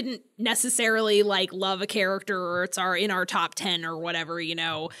 even if we didn't necessarily love a character or it's in our top 10 or whatever,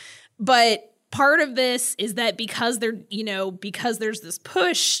 but part of this is that because there's this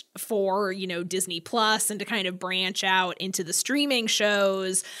push for, Disney Plus and to kind of branch out into the streaming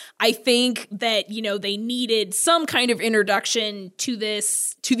shows, I think that, they needed some kind of introduction to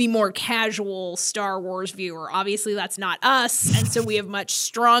the more casual Star Wars viewer. Obviously that's not us. And so we have much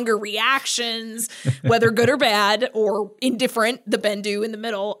stronger reactions, whether good or bad or indifferent, the Bendu in the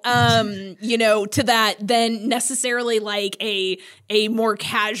middle, to that than necessarily a more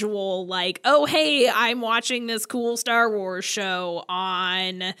casual, oh, hey, I'm watching this cool Star Wars show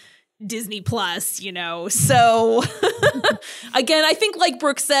on Disney Plus, So again, I think like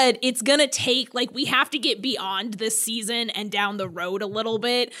Brooke said, it's going to take, we have to get beyond this season and down the road a little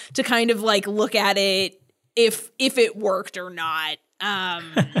bit to kind of look at it if it worked or not.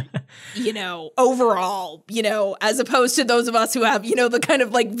 Overall, as opposed to those of us who have, the kind of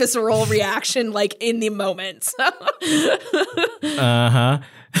visceral reaction, in the moment.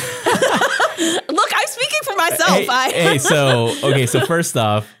 Look, I'm speaking for myself. So first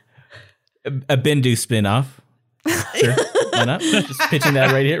off, a Bendu spinoff. Sure, why not? Just pitching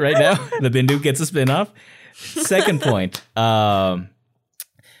that right here, right now. The Bendu gets a spinoff. Second point,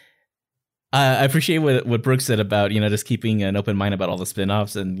 I appreciate what Brooke said about, just keeping an open mind about all the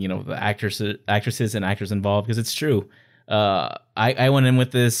spin-offs and, the actresses and actors involved, because it's true. I went in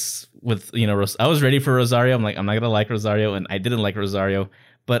with this with, I was ready for Rosario. I'm like, I'm not going to like Rosario, and I didn't like Rosario,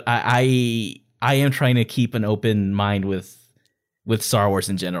 but I am trying to keep an open mind with Star Wars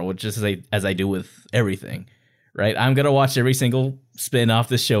in general, just as I do with everything, right? I'm going to watch every single spin-off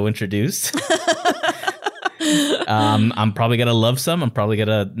this show introduced. I'm probably gonna love some. I'm probably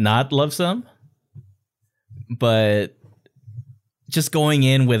gonna not love some. But just going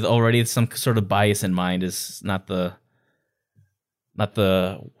in with already some sort of bias in mind is not the.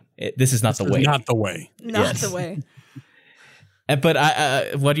 This is not the way. Not the way. Not the way.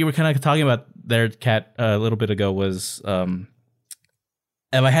 But what you were kind of talking about there, Kat, a little bit ago was, if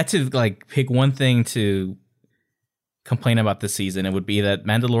I had to pick one thing to complain about this season, it would be that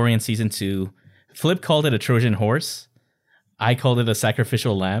Mandalorian season 2. Flip called it a Trojan horse. I called it a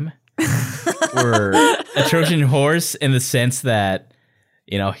sacrificial lamb. Or a Trojan horse in the sense that,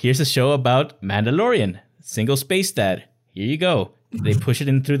 here's a show about Mandalorian, single space dad. Here you go. They push it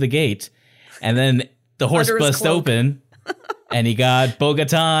in through the gate. And then the horse busts open. And he got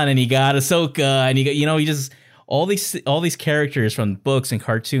Bo-Katan and he got Ahsoka. And he got, he just, all these characters from books and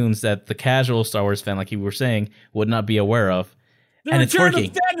cartoons that the casual Star Wars fan, like you were saying, would not be aware of. And it's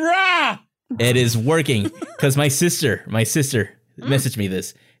working. It is working because my sister messaged me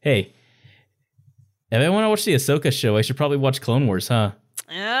this. Hey, if I want to watch the Ahsoka show, I should probably watch Clone Wars, huh?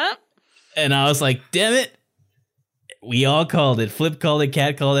 Yeah. And I was like, damn it. We all called it. Flip called it.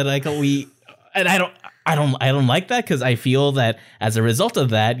 Kat called it. I don't like that because I feel that as a result of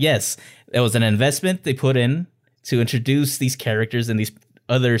that, yes, it was an investment they put in to introduce these characters and these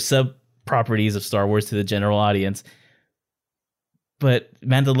other sub properties of Star Wars to the general audience. But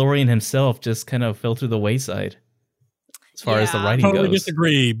Mandalorian himself just kind of fell through the wayside as far as the writing goes. I totally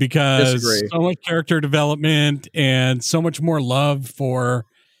disagree because so much character development and so much more love for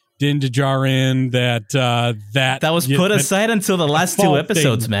Din Djarin that was put aside until the last 2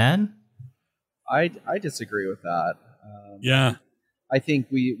 episodes, man. I disagree with that. Yeah, I think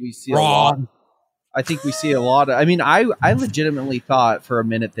we see a lot. I think we see a lot of. I mean, I legitimately thought for a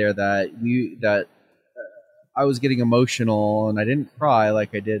minute there that I was getting emotional, and I didn't cry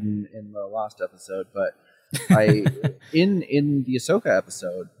like I did in the last episode, but in the Ahsoka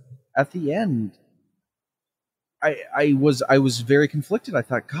episode at the end, I was very conflicted. I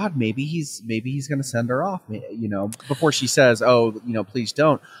thought, God, maybe he's going to send her off, before she says, "Oh, please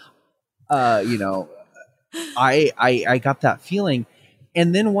don't." I got that feeling,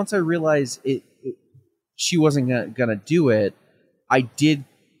 and then once I realized she wasn't gonna do it, I did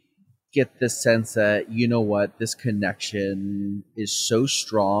get the sense that, this connection is so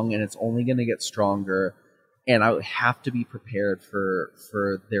strong and it's only going to get stronger, and I would have to be prepared for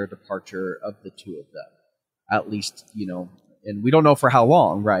their departure of the two of them, at least, and we don't know for how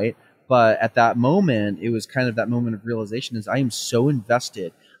long, right? But at that moment, it was kind of that moment of realization is I am so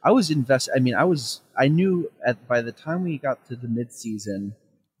invested. I was invested. I mean, I knew by the time we got to the mid-season,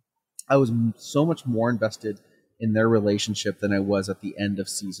 I was so much more invested in their relationship than I was at the end of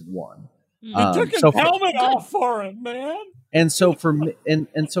season 1. They took his helmet off for him, man. And so for me, and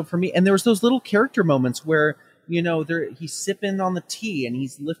there was those little character moments where he's sipping on the tea and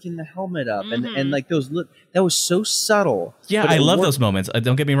he's lifting the helmet up, and like that was so subtle. Yeah, I love those moments.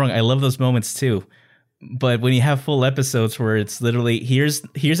 Don't get me wrong, I love those moments too. But when you have full episodes where it's literally here's a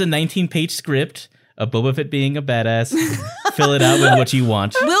 19-page script of Boba Fett being a badass, fill it out with what you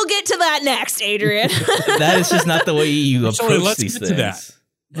want. We'll get to that next, Adrian. That is just not the way you approach these things.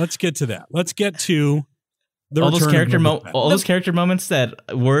 Let's get to that. Let's get to the all those character moments that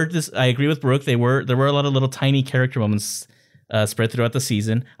were just. I agree with Brooke. There were a lot of little tiny character moments spread throughout the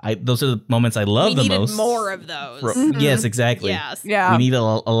season. Those are the moments I love the most. More of those. Yes, exactly. Yes. Yeah. We need a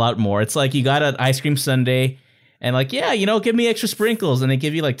lot more. It's like you got an ice cream sundae. And give me extra sprinkles. And they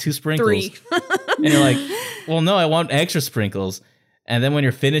give you 2 sprinkles. 3. And you're like, well, no, I want extra sprinkles. And then when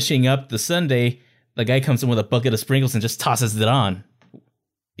you're finishing up the sundae, the guy comes in with a bucket of sprinkles and just tosses it on.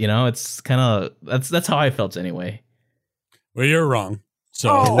 It's kind of, that's how I felt anyway. Well, you're wrong.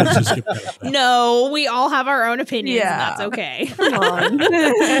 So let's just get past that. No, we all have our own opinions, and that's okay. Come on. I'm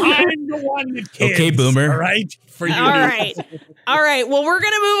the one that kids. Okay, Boomer. All right. For you. All right. Well, we're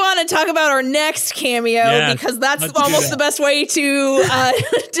going to move on and talk about our next cameo because that's almost the best way to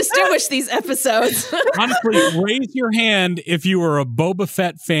distinguish these episodes. Honestly, raise your hand if you were a Boba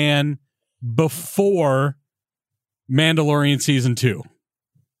Fett fan before Mandalorian Season 2.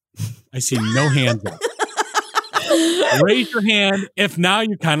 I see no hands up. Raise your hand if now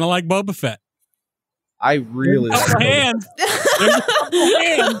you kind of like Boba Fett. I really like hands. There's a couple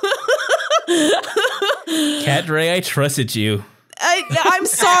hands. Cat Ray, I trusted you. I'm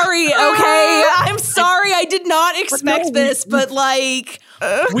sorry, okay? I'm sorry. I did not expect this, but like...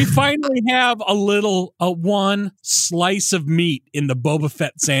 We finally have a one slice of meat in the Boba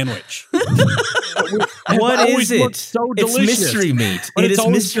Fett sandwich. What is it? So it's mystery meat. It is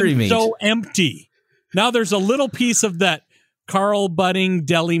mystery meat. So empty. Now there's a little piece of that Carl Budding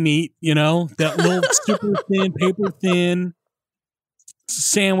deli meat, that little super thin, paper thin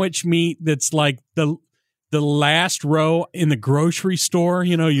sandwich meat that's like the last row in the grocery store.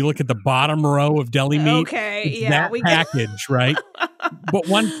 You look at the bottom row of deli meat. Okay, it's yeah. that package, right? But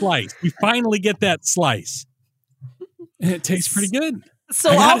one slice. We finally get that slice. And it tastes pretty good.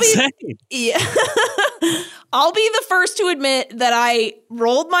 So I'll be the first to admit that I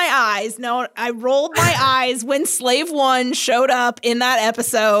rolled my eyes. No, I rolled my eyes when Slave One showed up in that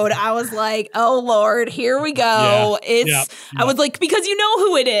episode. I was like, "Oh Lord, here we go." I was like, because you know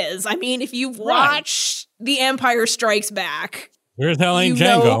who it is. I mean, if you've watched The Empire Strikes Back, where's the hell ain't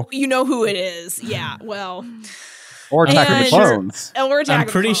Django? You know who it is. Yeah, well. Or Attack of the Clones. I'm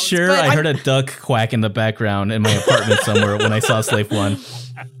pretty sure I heard a duck quack in the background in my apartment somewhere when I saw Slave One.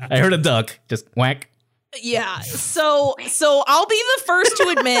 I heard a duck just quack. Yeah, so I'll be the first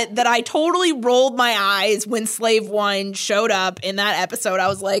to admit that I totally rolled my eyes when Slave One showed up in that episode. I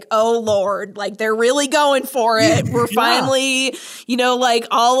was like, oh Lord, like they're really going for it. We're finally, like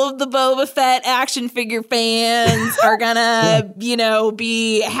all of the Boba Fett action figure fans are gonna,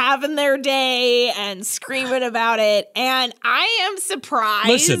 be having their day and screaming about it. And I am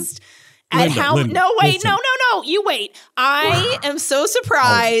surprised. Linda, no, you wait. I am so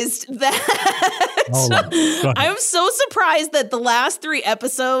surprised that I'm so surprised that the last 3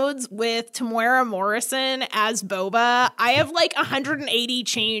 episodes with Tamara Morrison as Boba, I have like 180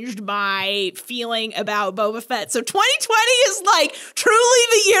 changed my feeling about Boba Fett. So 2020 is like truly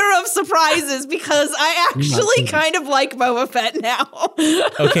the year of surprises because I actually kind of like Boba Fett now.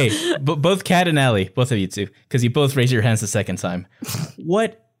 Okay, both Kat and Allie, both of you two, because you both raised your hands the second time.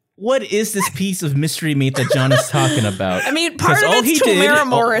 What is this piece of mystery meat that John is talking about? I mean, part of it's Tamara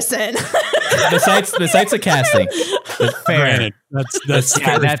Morrison. Besides the casting. Fair. That's Besides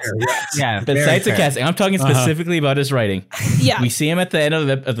the casting. I'm talking specifically about his writing. Yeah. We see him at the end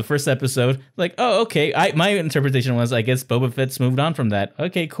of the first episode. Like, oh, okay. My interpretation was, I guess Boba Fett's moved on from that.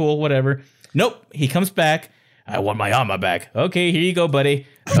 Okay, cool, whatever. Nope. He comes back. I want my armor back. Okay, here you go, buddy.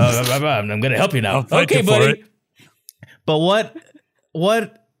 I'm going to help you now. Okay, buddy. But what...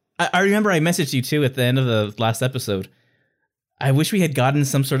 I remember I messaged you too at the end of the last episode. I wish we had gotten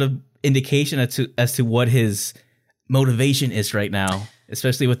some sort of indication as to what his motivation is right now,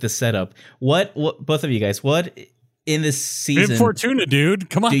 especially with this setup. What both of you guys, what in this season Bib Fortuna, dude,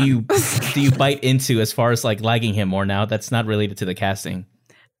 come on. do you bite into as far as like liking him more now that's not related to the casting?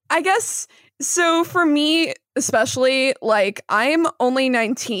 I guess so. For me, especially, like I'm only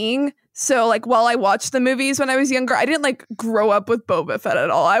 19. So, like, while I watched the movies when I was younger, I didn't, like, grow up with Boba Fett at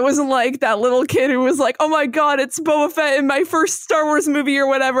all. I wasn't, like, that little kid who was like, oh, my God, it's Boba Fett in my first Star Wars movie or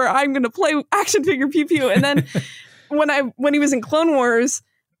whatever. I'm going to play action figure pew pew. And then when he was in Clone Wars,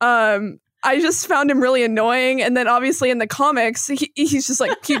 I just found him really annoying. And then, obviously, in the comics, he's just,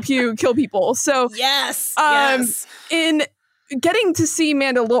 like, pew pew, kill people. So, yes. In getting to see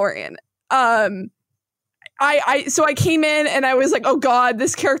Mandalorian, So I came in and I was like, oh God,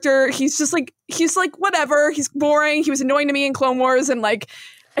 this character, he's like, whatever. He's boring. He was annoying to me in Clone Wars. And like,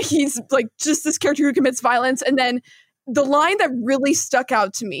 he's like just this character who commits violence. And then the line that really stuck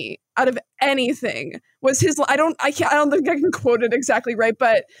out to me out of anything was his, I don't think I can quote it exactly right,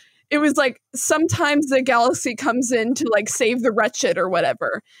 but it was like, sometimes the galaxy comes in to like save the wretched or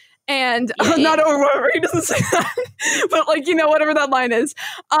whatever. And not over whatever, he doesn't say that, but like, whatever that line is.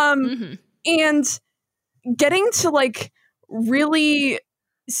 And getting to like really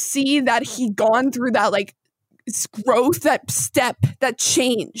see that he gone through that like growth, that step, that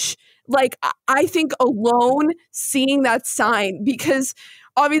change. Like I think alone seeing that sign, because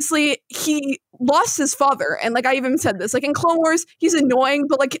obviously he lost his father, and like I even said this, like in Clone Wars he's annoying,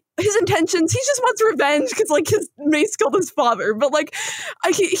 but like his intentions, he just wants revenge because like his mace killed his father, but like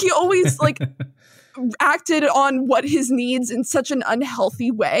he always like acted on what his needs in such an unhealthy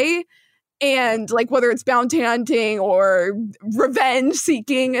way. And like whether it's bounty hunting or revenge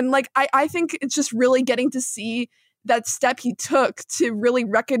seeking, and like I think it's just really getting to see that step he took to really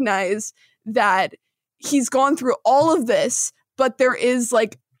recognize that he's gone through all of this, but there is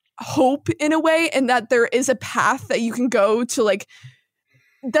like hope in a way, and that there is a path that you can go to like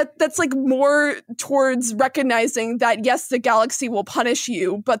that's like more towards recognizing that yes, the galaxy will punish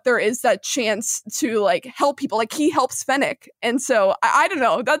you, but there is that chance to like help people. Like he helps Fennec, and so I don't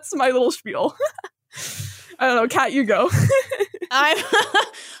know. That's my little spiel. I don't know, Kat, you go.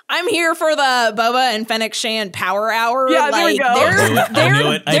 I'm here for the Boba and Fennec Shan power hour. Yeah, there we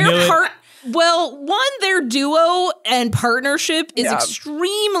go. Well, one, their duo and partnership is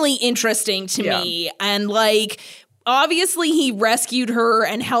extremely interesting to me. And like, obviously he rescued her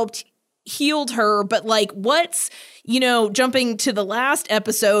and helped healed her, but like what's, jumping to the last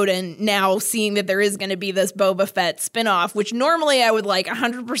episode and now seeing that there is going to be this Boba Fett spinoff, which normally I would like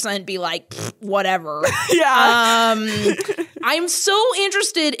 100% be like, whatever. Yeah. I'm so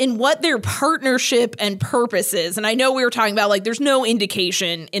interested in what their partnership and purpose is. And I know we were talking about like, there's no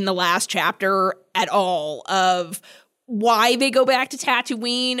indication in the last chapter at all of why they go back to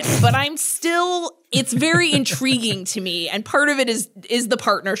Tatooine, but it's very intriguing to me. And part of it is the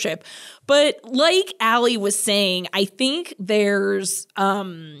partnership. But like Allie was saying, I think there's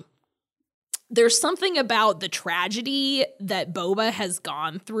something about the tragedy that Boba has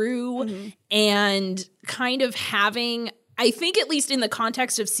gone through and kind of having, I think at least in the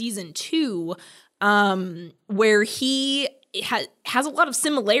context of season 2, where he has a lot of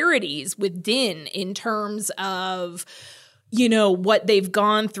similarities with Din in terms of, what they've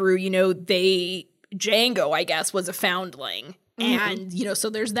gone through. Django, I guess, was a foundling. And, so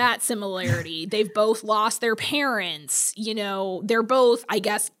there's that similarity. They've both lost their parents. They're both, I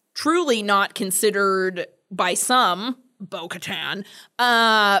guess, truly not considered by some, Bo-Katan,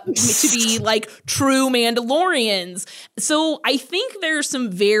 to be like true Mandalorians. So I think there's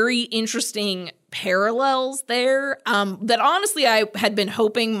some very interesting parallels there that honestly I had been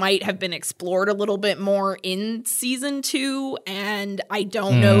hoping might have been explored a little bit more in season 2, and I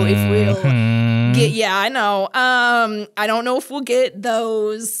don't know if we'll get I don't know if we'll get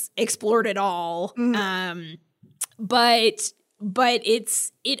those explored at all. But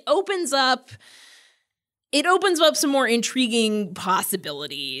it opens up some more intriguing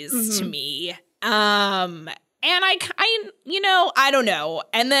possibilities to me. And I don't know.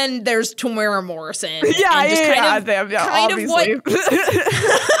 And then there's Tamara Morrison. Kind of what.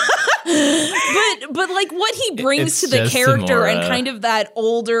 but like what he brings to the character and kind of that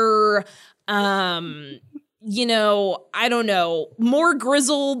older, I don't know, more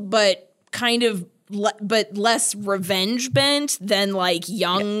grizzled, but kind of but less revenge bent than like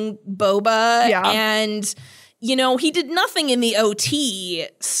young Boba. Yeah. And he did nothing in the OT.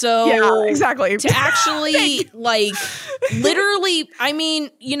 So exactly. To actually like literally, I mean,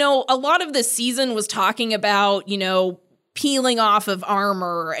 a lot of this season was talking about, peeling off of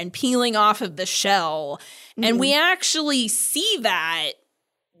armor and peeling off of the shell. And we actually see that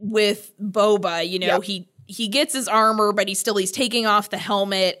with Boba, he gets his armor, but he's taking off the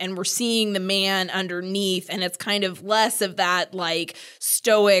helmet, and we're seeing the man underneath, and it's kind of less of that like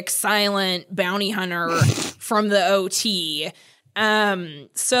stoic, silent bounty hunter from the OT.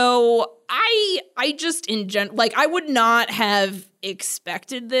 So I just I would not have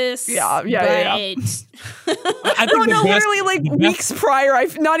expected this. I don't know, literally like weeks prior.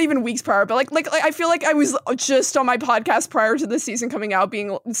 Not even weeks prior, but like I feel like I was just on my podcast prior to the season coming out,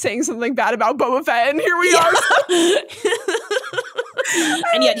 saying something bad about Boba Fett, and here we are.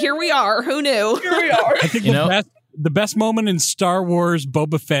 And yet here we are. Who knew? Here we are. I think the best moment in Star Wars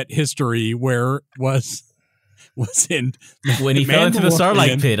Boba Fett history was in when he fell into the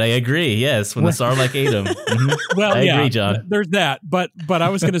Sarlacc pit. I agree. Yes, when the Sarlacc ate him. Well, I agree, John. There's that, but I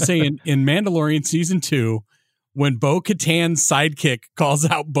was going to say in Mandalorian season 2, when Bo-Katan's sidekick calls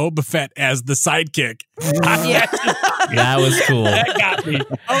out Boba Fett as the sidekick, that was cool. That got me.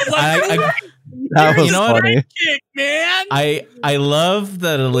 That was funny, man. I love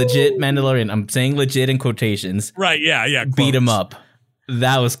that a legit Mandalorian. I'm saying legit in quotations. Right? Yeah. Beat him up.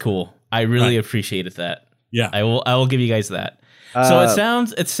 That was cool. I really appreciated that. Yeah, I will give you guys that. So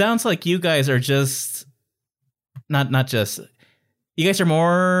it sounds like you guys are just not just, you guys are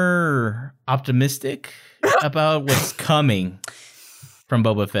more optimistic about what's coming from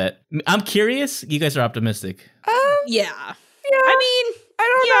Boba Fett. I'm curious. You guys are optimistic. Yeah. I mean, I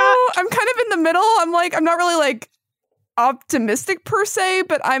don't know. I'm kind of in the middle. I'm not really like optimistic per se,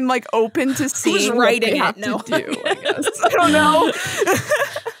 but I'm like open to seeing what they have to do. I guess. I don't know.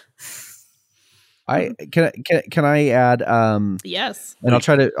 Can I add? Yes. And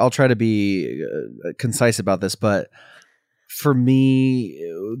I'll try to be concise about this, but for me,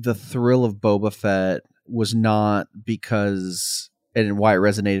 the thrill of Boba Fett was not because, and why it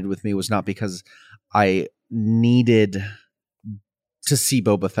resonated with me was not because I needed to see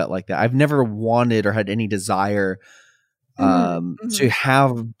Boba Fett like that. I've never wanted or had any desire to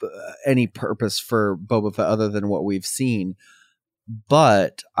have any purpose for Boba Fett other than what we've seen.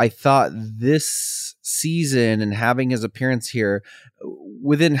 But I thought this season and having his appearance here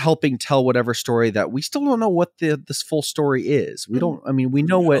within helping tell whatever story that we still don't know what this full story is. We don't, I mean, we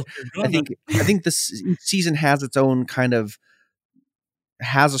know what I think this season has its own kind of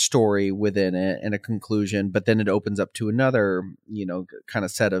has a story within it and a conclusion, but then it opens up to another, kind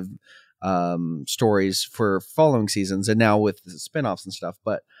of set of stories for following seasons and now with the spinoffs and stuff.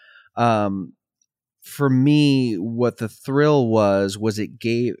 But for me, what the thrill was it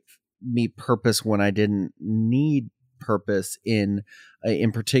gave me purpose when I didn't need purpose in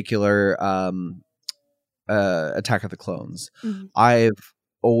particular Attack of the Clones. I've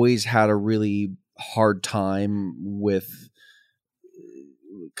always had a really hard time with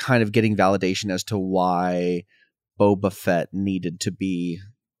kind of getting validation as to why Boba Fett needed to be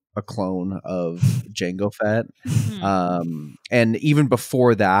a clone of Jango Fett. And even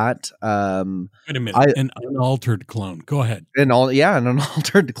before that, wait a minute, an unaltered clone. Go ahead. An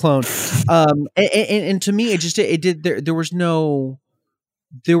unaltered clone. And to me, there was no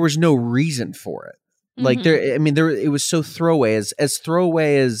reason for it. Like it was so throwaway as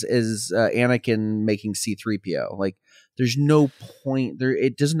throwaway as Anakin making C-3PO. Like there's no point there.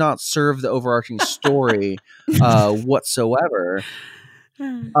 It does not serve the overarching story whatsoever.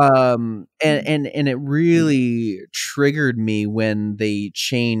 And it really triggered me when they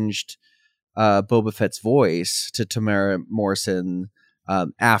changed Boba Fett's voice to Tamara Morrison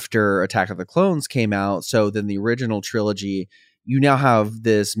after Attack of the Clones came out. So then the original trilogy, you now have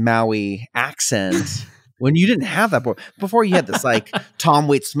this Maui accent when you didn't have that before. You had this like Tom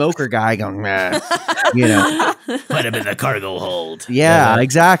Waits smoker guy going, put him in the cargo hold. Yeah,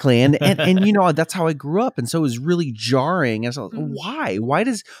 exactly. And that's how I grew up. And so it was really jarring. And so why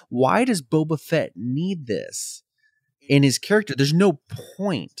does Boba Fett need this in his character? There's no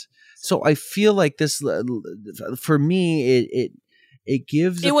point. So I feel like this, for me, it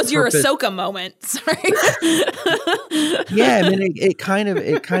gives it was your Ahsoka moment. Sorry. Yeah, I mean it kind of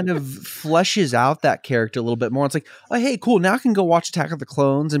fleshes out that character a little bit more. It's like, oh hey, cool, now I can go watch Attack of the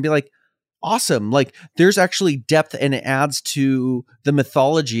Clones and be like, awesome. Like there's actually depth and it adds to the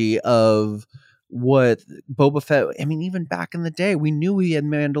mythology of what Boba Fett. I mean, even back in the day, we knew he had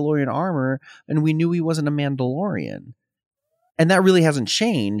Mandalorian armor and we knew he wasn't a Mandalorian. And that really hasn't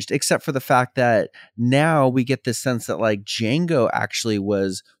changed, except for the fact that now we get this sense that like Jango actually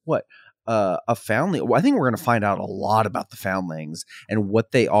was a foundling. Well, I think we're going to find out a lot about the foundlings and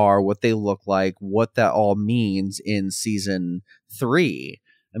what they are, what they look like, what that all means in season 3.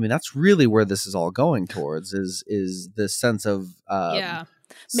 I mean, that's really where this is all going towards is the sense of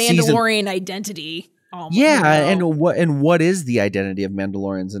Mandalorian identity. And what is the identity of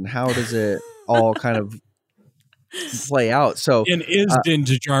Mandalorians and how does it all kind of play out? So, and is Din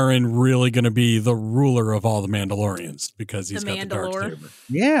Djarin really going to be the ruler of all the Mandalorians because he's got the dark saber?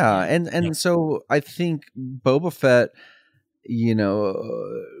 Yeah, and so I think Boba Fett,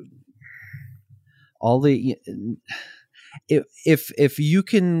 all the if you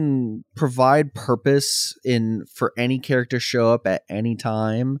can provide purpose for any character to show up at any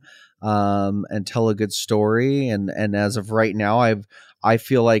time and tell a good story, and as of right now, I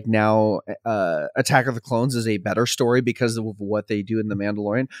feel like now Attack of the Clones is a better story because of what they do in The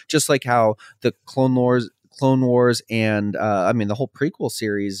Mandalorian. Just like how the Clone Wars and the whole prequel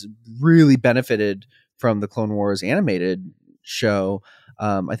series really benefited from the Clone Wars animated show.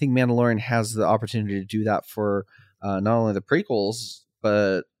 I think Mandalorian has the opportunity to do that for not only the prequels,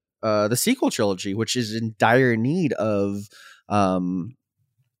 but the sequel trilogy, which is in dire need of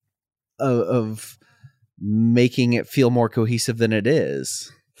making it feel more cohesive than it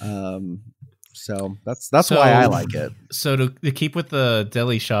is. So that's why I like it. So to keep with the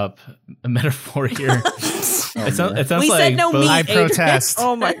deli shop metaphor here, it sounds we like said no meat. I protest.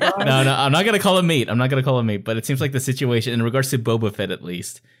 Oh my god. No, I'm not gonna call it meat. But it seems like the situation in regards to Boba Fett, at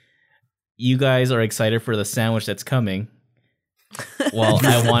least, you guys are excited for the sandwich that's coming. Well,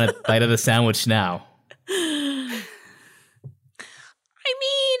 I want a bite of the sandwich now.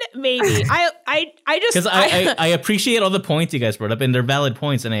 Maybe I just because I appreciate all the points you guys brought up and they're valid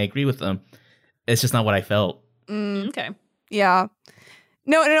points and I agree with them. It's just not what I felt. Okay. Yeah.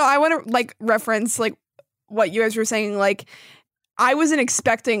 No. I want to reference what you guys were saying. Like I wasn't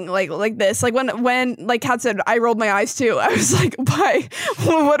expecting like this. Like when like Kat said, I rolled my eyes too. I was like, why?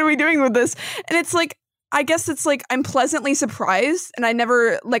 What are we doing with this? And it's like I guess it's like I'm pleasantly surprised, and I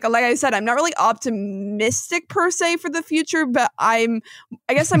never like I said, I'm not really optimistic per se for the future, but I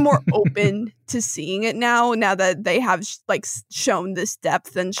guess I'm more open to seeing it now that they have like shown this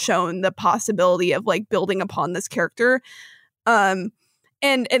depth and shown the possibility of like building upon this character. And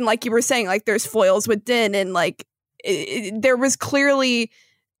like you were saying, like there's foils with Din, and like there was clearly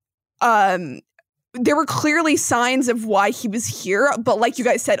there were clearly signs of why he was here, but like you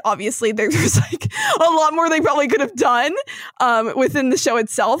guys said, obviously there's like a lot more they probably could have done within the show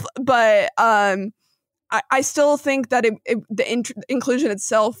itself. But I still think that the inclusion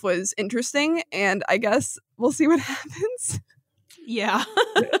itself was interesting, and I guess we'll see what happens. Yeah.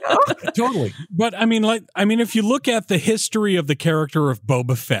 Totally. But I mean, if you look at the history of the character of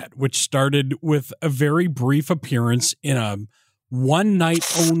Boba Fett, which started with a very brief appearance in a one night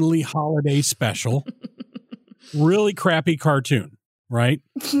only holiday special, really crappy cartoon, right?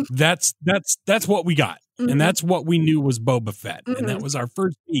 That's what we got. And that's what we knew was Boba Fett. And that was our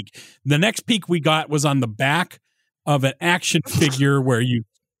first peek. The next peek we got was on the back of an action figure where you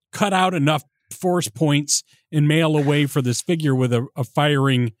cut out enough force points and mail away for this figure with a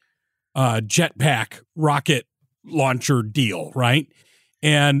firing jetpack rocket launcher deal, right?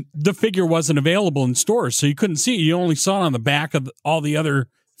 And the figure wasn't available in stores, so you couldn't see it. You only saw it on the back of all the other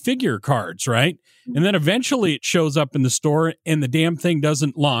figure cards, right? And then eventually it shows up in the store and the damn thing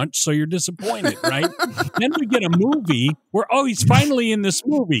doesn't launch, so you're disappointed, right? Then we get a movie where, he's finally in this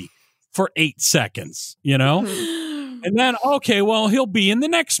movie for 8 seconds, you know? And then, okay, well, he'll be in the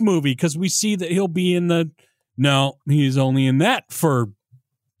next movie because we see that he'll be in no, he's only in that for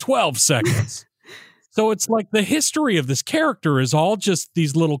 12 seconds. So it's like the history of this character is all just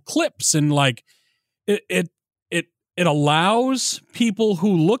these little clips, and like it allows people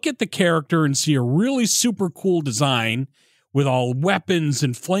who look at the character and see a really super cool design with all weapons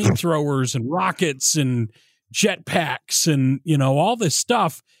and flamethrowers and rockets and jetpacks and, you know, all this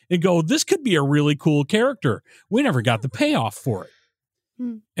stuff, and go, this could be a really cool character. We never got the payoff for it.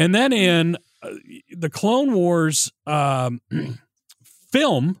 And then in the Clone Wars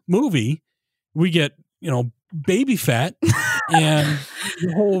movie, we get, you know, Baby Fett and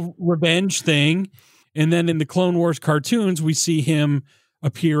the whole revenge thing. And then in the Clone Wars cartoons, we see him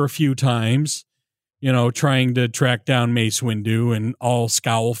appear a few times, you know, trying to track down Mace Windu and all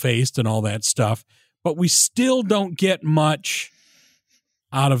scowl-faced and all that stuff. But we still don't get much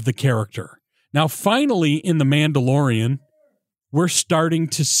out of the character. Now, finally, in The Mandalorian, we're starting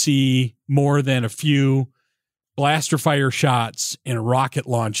to see more than a few blaster fire shots and rocket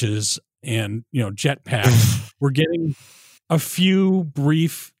launches and, you know, jetpacks. We're getting a few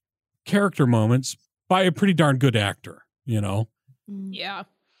brief character moments by a pretty darn good actor, you know? Yeah.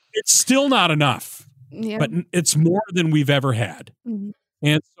 It's still not enough, but it's more than we've ever had.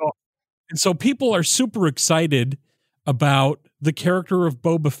 And so people are super excited about the character of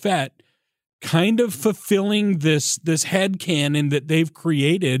Boba Fett kind of fulfilling this headcanon that they've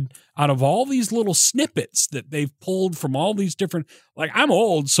created out of all these little snippets that they've pulled from all these different, like, I'm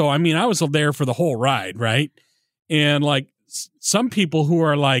old, so I mean, I was there for the whole ride, right? And like some people who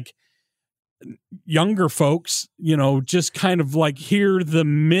are like younger folks, you know, just kind of like hear the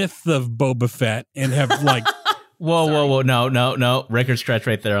myth of Boba Fett and have like, whoa, no, record scratch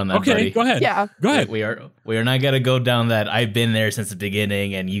right there on that. Okay, buddy. go ahead. Yeah, go ahead. We are not gonna go down that I've been there since the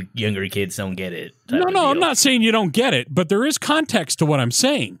beginning and you younger kids don't get it. No, I'm not saying you don't get it, but there is context to what I'm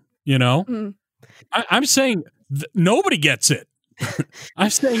saying. You know, I'm saying nobody gets it. I'm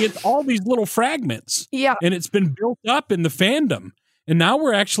saying it's all these little fragments. Yeah, and it's been built up in the fandom, and now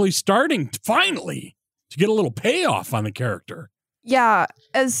we're actually starting finally to get a little payoff on the character. Yeah,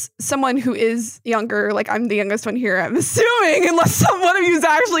 as someone who is younger, like I'm the youngest one here, I'm assuming, unless one of you is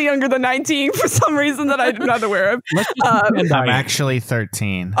actually younger than 19 for some reason that I'm not aware of. I'm actually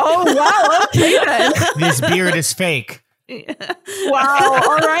 13. Oh, wow. Okay, then. This beard is fake. Wow.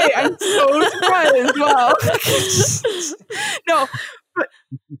 All right. I'm so surprised. Wow. No, but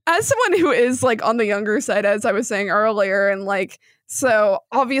as someone who is like on the younger side, as I was saying earlier, and like, so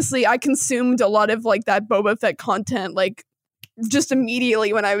obviously I consumed a lot of like that Boba Fett content, like, just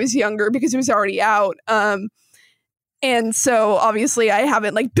immediately when I was younger because it was already out. And so obviously I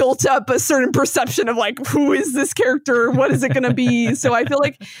haven't like built up a certain perception of like, who is this character? What is it going to be? So I feel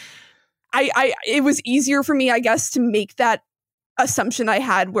like it was easier for me, I guess, to make that assumption I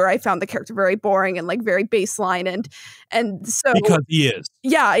had where I found the character very boring and like very baseline. And so because he is.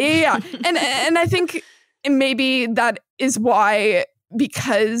 Yeah. and I think maybe that is why,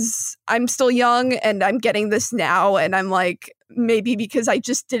 because I'm still young and I'm getting this now, and I'm like, maybe because I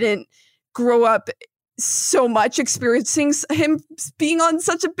just didn't grow up so much experiencing him being on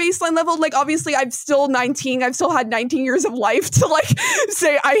such a baseline level. Like, obviously I'm still 19. I've still had 19 years of life to like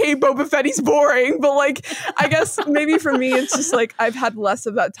say I hate Boba Fett, he's boring. But like, I guess maybe for me, it's just like I've had less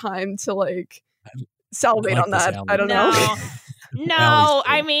of that time to like salivate on that. I don't know. No,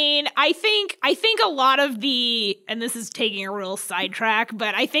 I mean, I think a lot of the, and this is taking a real sidetrack,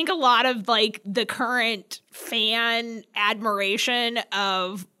 but I think a lot of like the current fan admiration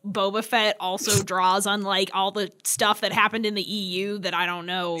of Boba Fett also draws on like all the stuff that happened in the EU that I don't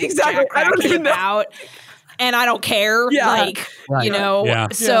know exactly. I don't even about. And I don't care, you know,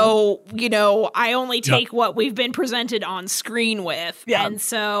 so, you know, I only take what we've been presented on screen with. Yeah. And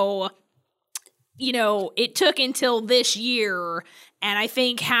so, you know, it took until this year, and I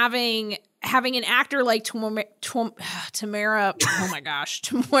think having an actor like Tamara, oh my gosh,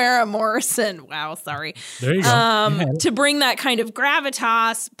 Tamara Morrison, wow, sorry. There you go. To bring that kind of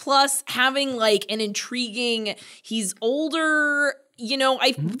gravitas, plus having like an intriguing, he's older. You know,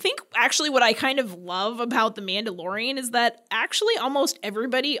 I think actually what I kind of love about The Mandalorian is that actually almost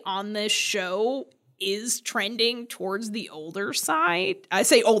everybody on this show is trending towards the older side. I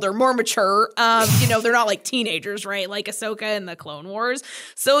say older, more mature. You know, they're not like teenagers, right? Like Ahsoka in the Clone Wars.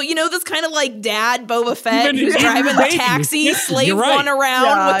 So, you know, this kind of like dad Boba Fett who's driving the taxi, slave one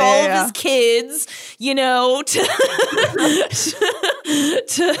around with all of his kids, you know, to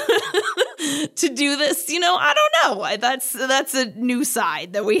do this, you know, I don't know. That's a new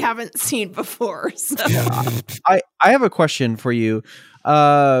side that we haven't seen before. So. I have a question for you.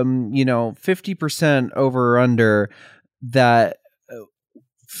 You know, 50% over or under that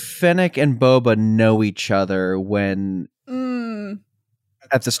Fennec and Boba know each other when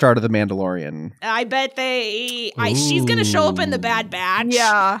at the start of The Mandalorian. I bet she's gonna show up in the Bad Batch.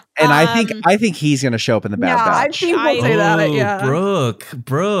 Yeah. And I think he's gonna show up in the Bad Batch. I think we'll say that. Yeah.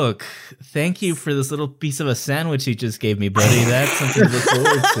 Brooke, thank you for this little piece of a sandwich you just gave me, buddy. That's something to look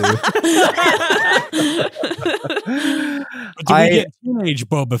forward to. Do we get teenage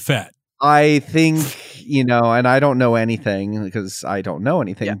Boba Fett? I think, you know, and I don't know anything because I don't know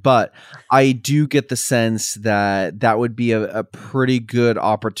anything, but I do get the sense that would be a pretty good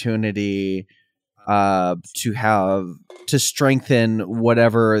opportunity to strengthen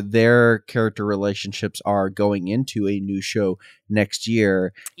whatever their character relationships are going into a new show next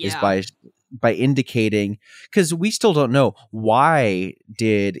year is by indicating, because we still don't know why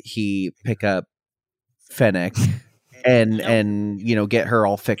did he pick up Fennec and you know, get her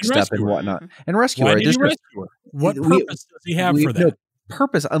all fixed up and whatnot and rescue her. What purpose does he have for that? No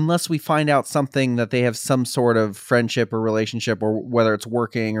purpose, unless we find out something that they have some sort of friendship or relationship, or whether it's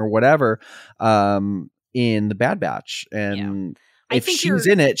working or whatever, in the Bad Batch. And if she's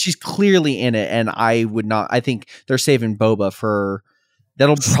in it, she's clearly in it. And I think they're saving Boba for.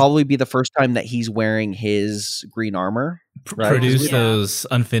 That'll probably be the first time that he's wearing his green armor. Right? Produce those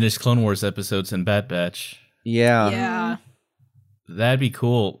unfinished Clone Wars episodes in Bad Batch. Yeah. That'd be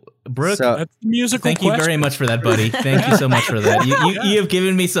cool. Brooke, that's musical thank you very much for that, buddy. Thank you so much for that. You have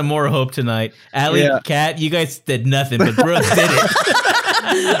given me some more hope tonight. Allie, Kat, you guys did nothing, but Brooke did it.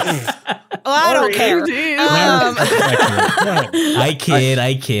 Well, I don't care. I kid.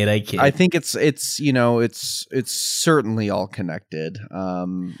 I think it's you know, it's certainly all connected.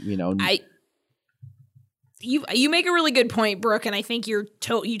 You know, You make a really good point, Brooke, and I think you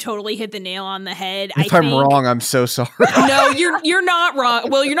totally hit the nail on the head. If I'm wrong, I'm so sorry. No, you're not wrong.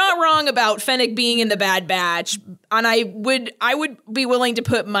 Well, you're not wrong about Fennec being in the Bad Batch, and I would be willing to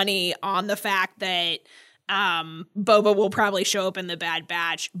put money on the fact that Boba will probably show up in the Bad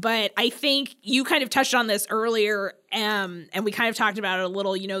Batch. But I think you kind of touched on this earlier, and we kind of talked about it a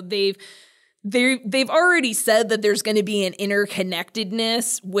little. You know, they've already said that there's going to be an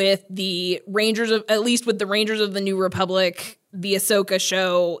interconnectedness with the Rangers of, at least with the Rangers of the New Republic, the Ahsoka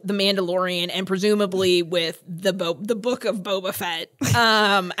show, the Mandalorian, and presumably with the book of Boba Fett.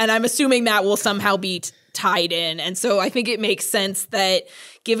 And I'm assuming that will somehow be tied in. And so I think it makes sense that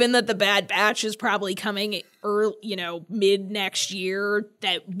given that the Bad Batch is probably coming early, you know, mid next year,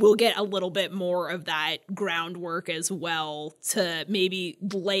 that we'll get a little bit more of that groundwork as well to maybe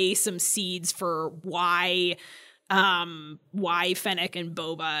lay some seeds for why Fennec and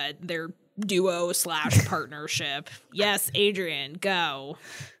Boba, their duo / partnership. Yes, Adrian, go.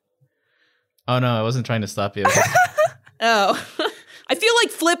 Oh no, I wasn't trying to stop you. Oh. I feel like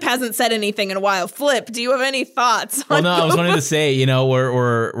Flip hasn't said anything in a while. Flip, do you have any thoughts? Well, no, I was wanting to say, you know,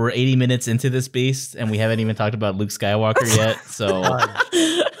 we're 80 minutes into this beast, and we haven't even talked about Luke Skywalker yet. So,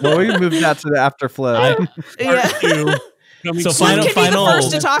 well, we moved that to the after Flip. So final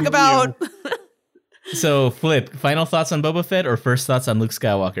first to talk about. So, Flip, final thoughts on Boba Fett or first thoughts on Luke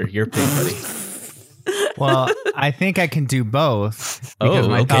Skywalker? Your pick, buddy. Well, I think I can do both because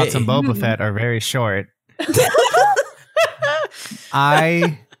my thoughts on Boba Fett are very short.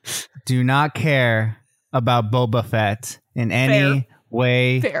 I do not care about Boba Fett in any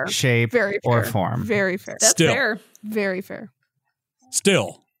way, shape, or form. Very fair. That's fair. Very fair.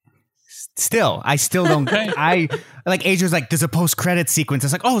 Still, I still don't. I like Adrian was like, "There's a post-credit sequence." I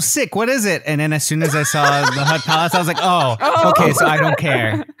was like, "Oh, sick! What is it?" And then as soon as I saw the Hutt Palace, I was like, "Oh, okay." So I don't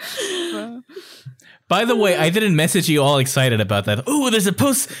care. By the way, I didn't message you all excited about that. Oh, there's a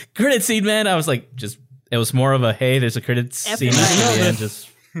post-credit scene, man. I was like, it was more of a, hey, there's a credit scene at the end,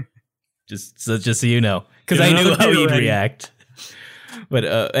 just so you know, because I knew how you'd react. But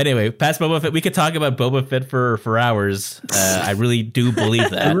anyway, past Boba Fett, we could talk about Boba Fett for hours. I really do believe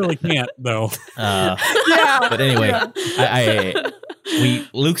that. I really can't, though. But anyway,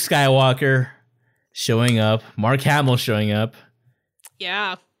 Luke Skywalker showing up, Mark Hamill showing up.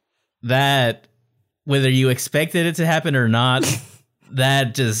 Yeah. That, whether you expected it to happen or not,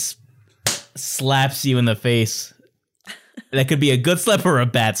 that just slaps you in the face. That could be a good slap or a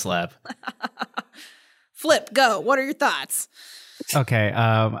bad slap. Flip, go. What are your thoughts? Okay,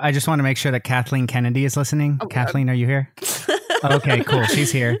 I just want to make sure that Kathleen Kennedy is listening. Kathleen, are you here? Okay, cool.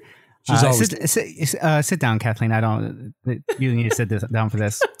 She's here. She's always sit down, Kathleen. You need to sit down for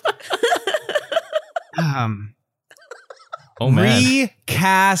this. Oh man!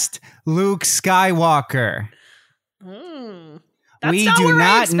 Recast Luke Skywalker. That's not where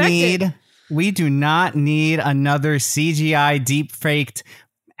I expected. We do not need another CGI deep faked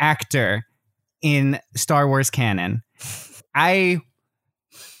actor in Star Wars canon. At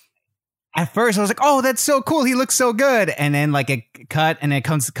first I was like, oh, that's so cool. He looks so good. And then like it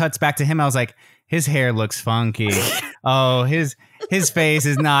cuts back to him. I was like, his hair looks funky. Oh, his face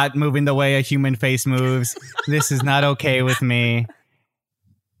is not moving the way a human face moves. This is not okay with me.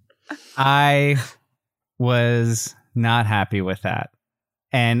 I was not happy with that.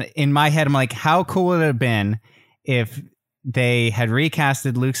 And in my head, I'm like, how cool would it have been if they had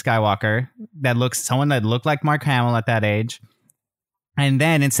recasted Luke Skywalker, someone that looked like Mark Hamill at that age. And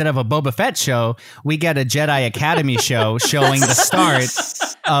then instead of a Boba Fett show, we get a Jedi Academy show showing the start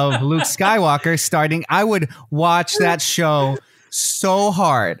of Luke Skywalker starting. I would watch that show so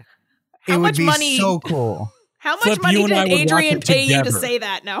hard. How much would be money? So cool. How much money did Adrian pay you to say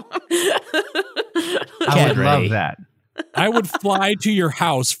that? No. I would love that. I would fly to your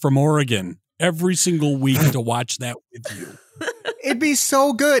house from Oregon every single week to watch that with you. It'd be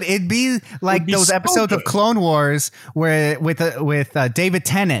so good. It'd be like those episodes of Clone Wars where with David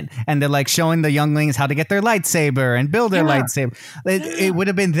Tennant, and they're like showing the younglings how to get their lightsaber and build their lightsaber. It would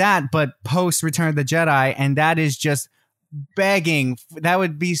have been that, but post Return of the Jedi, and that is just begging. That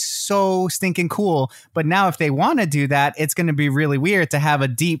would be so stinking cool. But now if they want to do that, it's going to be really weird to have a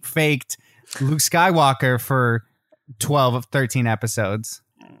deep faked Luke Skywalker for 12 of 13 episodes.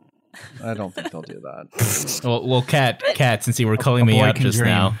 I don't think they'll do that. Well, Kat, since you were calling me out just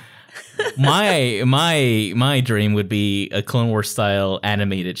now, my dream would be a Clone Wars style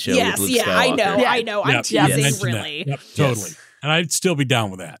animated show. Yes, with Luke Skywalker. I know. I'm teasing, really. Yep, totally. Yes. And I'd still be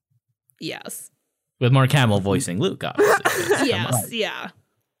down with that. Yes. With Mark Hamill voicing Luke, obviously. Yes, yeah.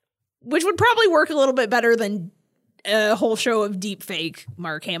 Which would probably work a little bit better than a whole show of deep fake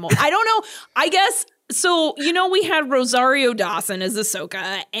Mark Hamill. I don't know. I guess. So, we had Rosario Dawson as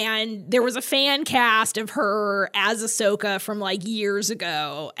Ahsoka, and there was a fan cast of her as Ahsoka from like years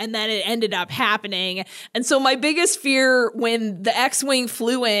ago, and then it ended up happening. And so my biggest fear when the X-Wing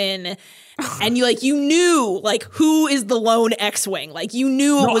flew in, and you knew like who is the lone X-Wing, like you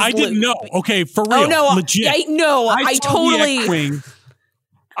knew it was I Luke. didn't know. Okay, for real, legit. I totally. The X-Wing.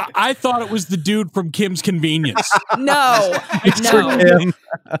 I thought it was the dude from Kim's Convenience. No.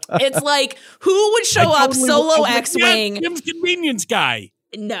 It's like, who would show up solo X-Wing? Kim's Convenience guy.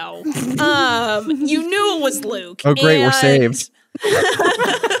 No. You knew it was Luke. Oh, great, we're saved.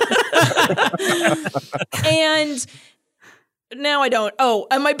 And now I don't. Oh,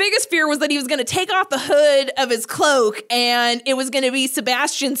 and my biggest fear was that he was going to take off the hood of his cloak and it was going to be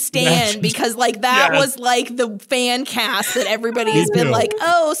Sebastian Stan because that was like the fan cast that everybody has been like,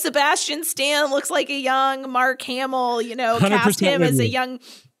 oh, Sebastian Stan looks like a young Mark Hamill, cast him as a young.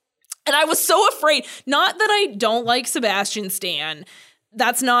 And I was so afraid, not that I don't like Sebastian Stan.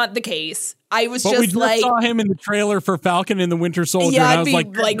 That's not the case. I was we just saw him in the trailer for Falcon and the Winter Soldier. Yeah, and I was like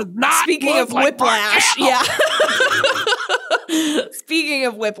speaking of Whiplash, Speaking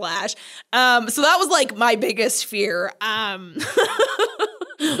of Whiplash, so that was like my biggest fear. That.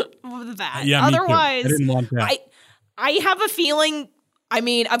 Yeah, Otherwise, I didn't want that. I have a feeling I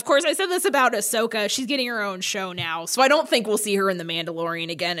mean, of course, I said this about Ahsoka. She's getting her own show now, so I don't think we'll see her in The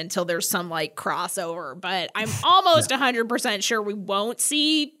Mandalorian again until there's some, like, crossover. But I'm almost 100% sure we won't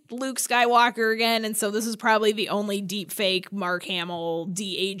see Luke Skywalker again, and so this is probably the only deep fake Mark Hamill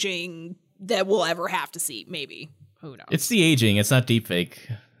de-aging that we'll ever have to see, maybe. Who knows? It's de-aging. It's not deep fake.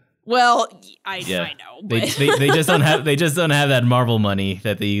 Well, I know. But They just don't have that Marvel money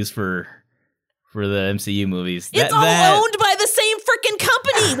that they use for the MCU movies. It's all owned by the same freaking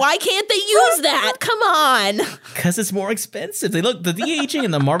company. Why can't they use that? Come on. Because it's more expensive. The de-aging in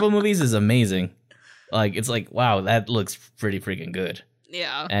the Marvel movies is amazing. Like, it's like, wow, that looks pretty freaking good.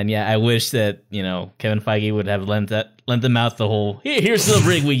 Yeah. And yeah, I wish that, Kevin Feige would have lent them out the whole, here's the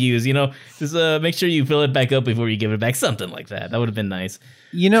rig we use, just make sure you fill it back up before you give it back. Something like that. That would have been nice.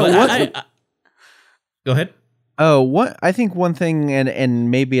 What? Go ahead. Oh, what I think one thing,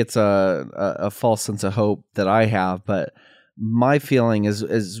 and maybe it's a false sense of hope that I have, but my feeling is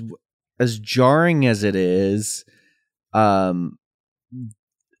as jarring as it is,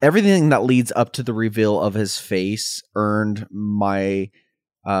 everything that leads up to the reveal of his face earned my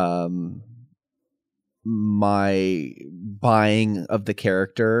my buying of the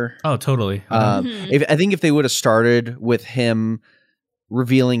character. Oh, totally. I think if they would have started with him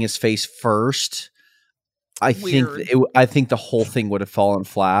revealing his face first, I think the whole thing would have fallen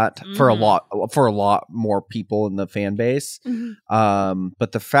flat for a lot more people in the fan base.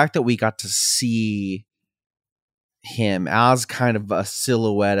 But the fact that we got to see him as kind of a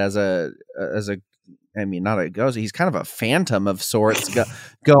silhouette, as a I mean, not a ghost, he's kind of a phantom of sorts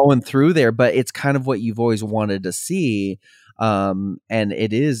going through there, but it's kind of what you've always wanted to see. And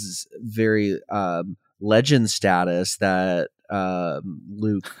it is very legend status that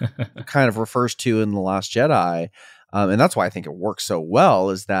Luke kind of refers to in The Last Jedi. And that's why I think it works so well,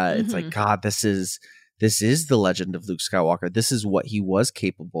 is that it's like, God, this is the legend of Luke Skywalker. This is what he was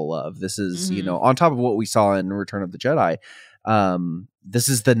capable of. This is, on top of what we saw in Return of the Jedi. This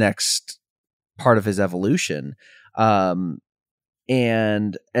is the next part of his evolution. And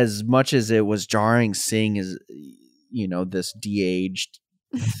as much as it was jarring seeing his, this de-aged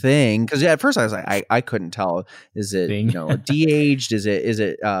thing, because at first I was like, I couldn't tell, is it de-aged, is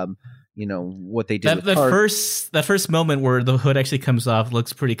it what they did that first moment where the hood actually comes off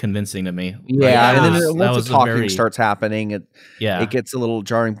looks pretty convincing to me. And then once the talking starts happening, it gets a little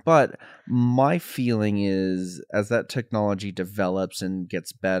jarring. But my feeling is, as that technology develops and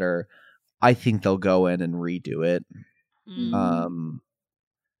gets better, I think they'll go in and redo it.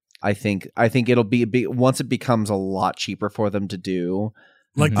 I think it'll be once it becomes a lot cheaper for them to do.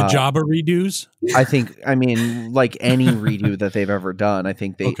 Like the Jabba redos? I mean, like any redo that they've ever done, I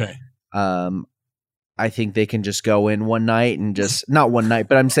think they I think they can just go in one night and just, not one night,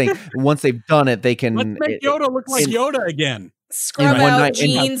 but I'm saying once they've done it, they can. Let's make Yoda look like Yoda again. Scrub out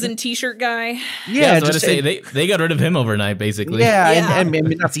jeans and t-shirt guy. Yeah, just say they got rid of him overnight, basically. And I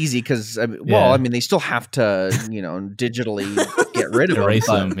mean that's easy because they still have to digitally get rid of erase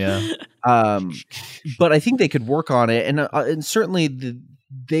him. But I think they could work on it, and certainly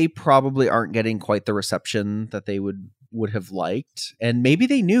they probably aren't getting quite the reception that they would have liked, and maybe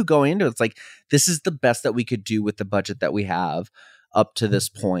they knew going into it. It's like, this is the best that we could do with the budget that we have up to this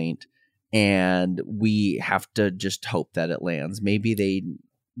point. And we have to just hope that it lands. Maybe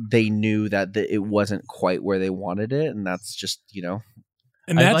they knew that it wasn't quite where they wanted it, and that's just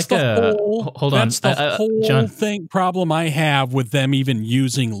And that's the whole problem I have with them even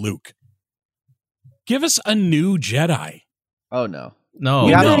using Luke. Give us a new Jedi. Oh no. No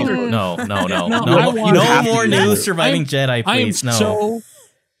more new surviving Jedi, please.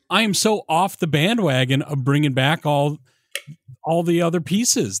 I am so off the bandwagon of bringing back all the other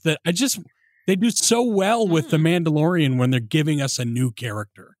pieces that they do so well with the Mandalorian when they're giving us a new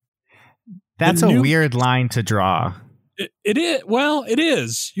character. That's a weird line to draw. It is. Well, it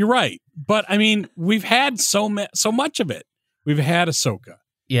is. You're right. But I mean, we've had so much of it. We've had Ahsoka.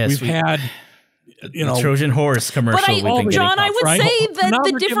 Yes, we've had the Trojan horse commercial. But John, I would say that now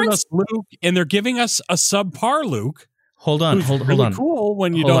the difference. Luke, and they're giving us a subpar Luke. Hold on. Cool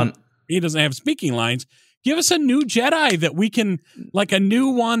when you he doesn't have speaking lines. Give us a new Jedi that we can, like a new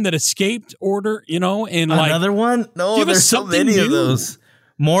one that escaped Order, and another one. No, there's so many of those.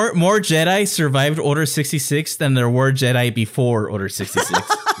 More Jedi survived Order 66 than there were Jedi before Order 66.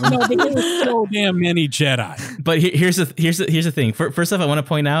 No, but there were so damn many Jedi. But here's the thing. First off, I want to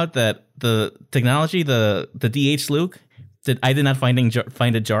point out that the technology, the DH Luke, I did not find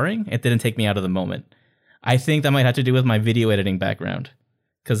it jarring. It didn't take me out of the moment. I think that might have to do with my video editing background,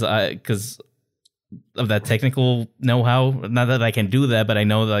 because of that technical know-how. Not that I can do that, but I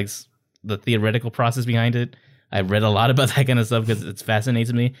know the theoretical process behind it. I've read a lot about that kind of stuff because it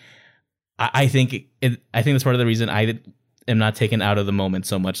fascinates me. I think that's part of the reason I am not taken out of the moment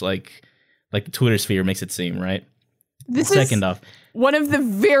so much, like the Twitter sphere makes it seem, right? Second off, one of the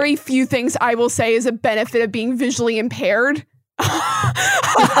very few things I will say is a benefit of being visually impaired. That's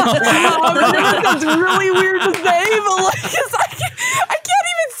really weird to say, but like, I can't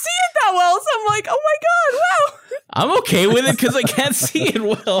even see it that well, so I'm like, oh my god, wow. I'm okay with it because I can't see it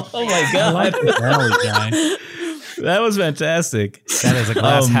well. Oh my god, I like the Valley guy. That was fantastic. That is a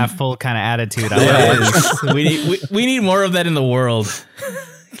glass half full kind of attitude. We need more of that in the world.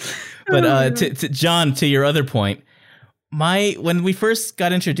 But to John, to your other point, when we first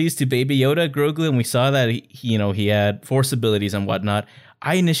got introduced to Baby Yoda, Grogu, and we saw that he had Force abilities and whatnot,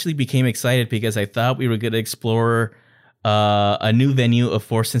 I initially became excited because I thought we were going to explore a new venue of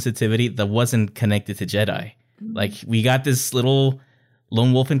Force sensitivity that wasn't connected to Jedi. Like, we got this little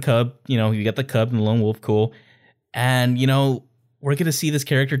lone wolf and cub. You got the cub and the lone wolf, cool. And, we're going to see this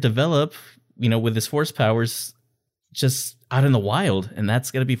character develop, with his Force powers just out in the wild. And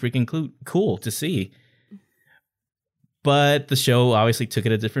that's going to be freaking cool to see. But the show obviously took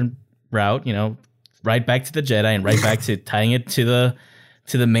it a different route, right back to the Jedi and right back to tying it to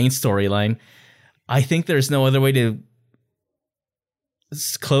the main storyline. I think there's no other way to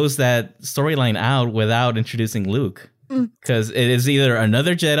close that storyline out without introducing Luke. Because it is either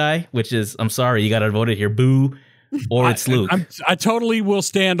another Jedi, which is, I'm sorry, you got to vote it here, boo, or it's Luke. I totally will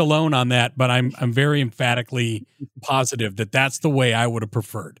stand alone on that, but I'm very emphatically positive that that's the way I would have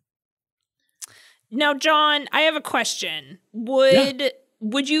preferred. Now, John, I have a question. Would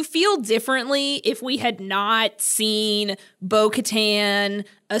you feel differently if we had not seen Bo-Katan,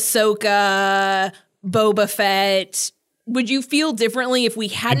 Ahsoka, Boba Fett? Would you feel differently if we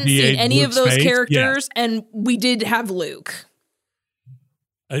hadn't seen any of those characters and we did have Luke?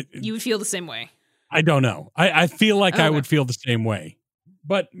 You would feel the same way. I don't know. I feel like I would feel the same way,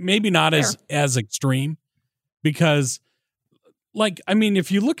 but maybe not as extreme, because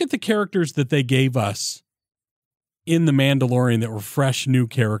if you look at the characters that they gave us in The Mandalorian that were fresh, new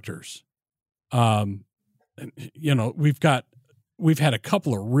characters, we've had a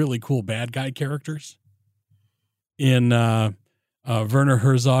couple of really cool bad guy characters. In Werner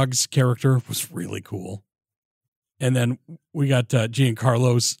Herzog's character was really cool. And then we got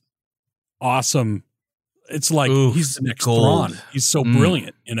Giancarlo's awesome. It's like he's the next Thrawn. He's so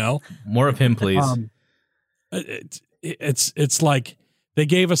brilliant, More of him, please. It's like they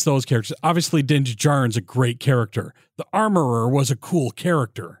gave us those characters. Obviously, Din Djarin's a great character. The Armorer was a cool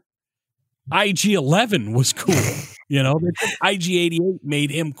character. IG-11 was cool. IG-88 made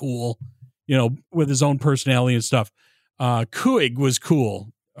him cool, with his own personality and stuff. Kuig was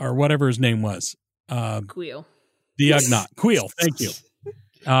cool, or whatever his name was. Queel. The Ugnaught. Queel, thank you.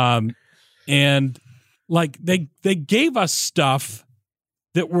 And like they gave us stuff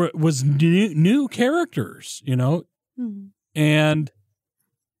that was new characters, And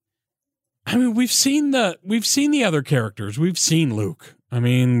I mean, we've seen the other characters. We've seen Luke. I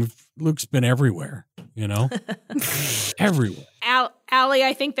mean, Luke's been everywhere, everywhere. Allie,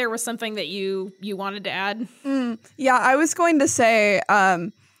 I think there was something that you wanted to add. Yeah, I was going to say,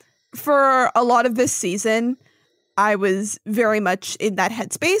 for a lot of this season, I was very much in that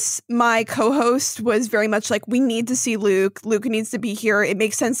headspace. My co-host was very much like, we need to see Luke. Luke needs to be here. It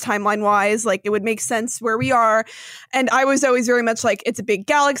makes sense timeline-wise. Like, it would make sense where we are. And I was always very much like, it's a big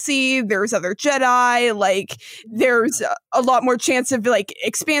galaxy. There's other Jedi. Like, there's a lot more chance of, like,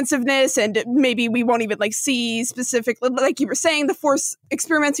 expansiveness. And maybe we won't even, like, see specifically, like you were saying, the Force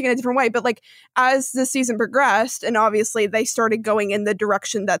experimenting in a different way. But, like, as the season progressed, and obviously they started going in the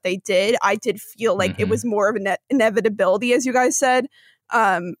direction that they did, I did feel like it was more of an inevitability, as you guys said.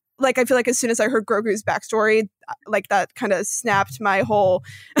 Like, I feel like as soon as I heard Grogu's backstory, like, that kind of snapped my whole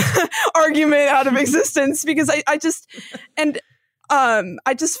argument out of existence, because I just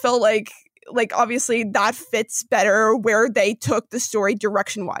felt like obviously that fits better where they took the story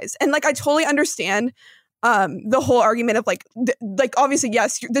direction wise. And like, I totally understand the whole argument of like obviously,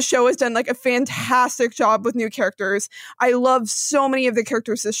 yes, the show has done like a fantastic job with new characters. I love so many of the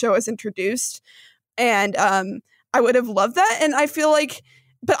characters the show has introduced, and I would have loved that. And I feel like,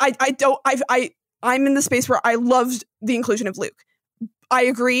 but I'm in the space where I loved the inclusion of Luke. I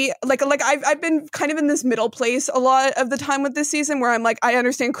agree. Like I've been kind of in this middle place a lot of the time with this season, where I'm like, I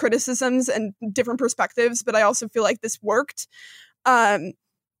understand criticisms and different perspectives, but I also feel like this worked. And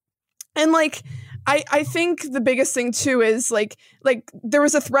like, I think the biggest thing too is like there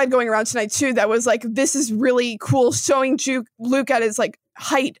was a thread going around tonight too that was like, this is really cool, showing Luke at his like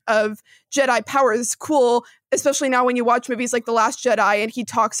height of Jedi power is cool, especially now when you watch movies like The Last Jedi and he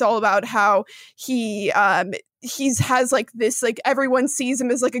talks all about how he has like this, like everyone sees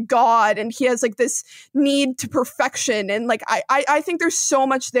him as like a god, and he has like this need to perfection, and like I think there's so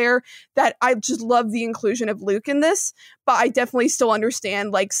much there that I just love the inclusion of Luke in this. But I definitely still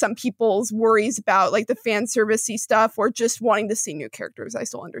understand like some people's worries about like the fan servicey stuff or just wanting to see new characters. I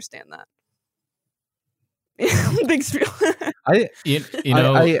still understand that. Big spiel. I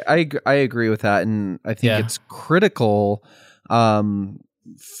agree with that, and I think it's critical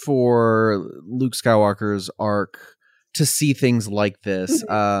for Luke Skywalker's arc to see things like this.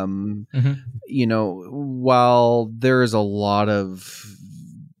 You know, while there is a lot of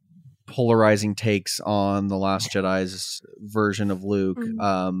polarizing takes on The Last Jedi's version of Luke,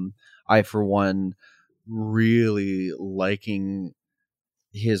 I, for one, really liking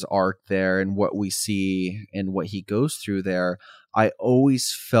his arc there and what we see and what he goes through there. I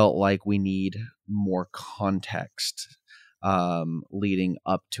always felt like we need more context leading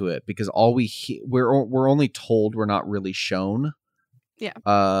up to it, because all we're only told, we're not really shown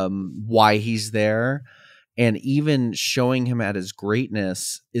why he's there. And even showing him at his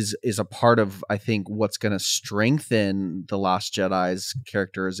greatness is a part of, I think, what's going to strengthen The Last Jedi's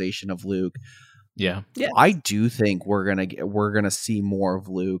characterization of Luke. Yeah. I do think we're gonna see more of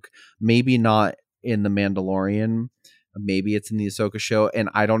Luke. Maybe not in The Mandalorian. Maybe it's in the Ahsoka show, and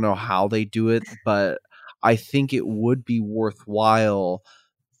I don't know how they do it, but I think it would be worthwhile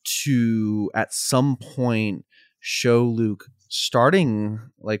to, at some point, show Luke starting,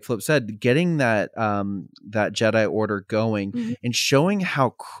 like Flip said, getting that Jedi Order going, and showing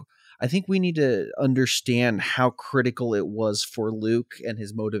how. I think we need to understand how critical it was for Luke and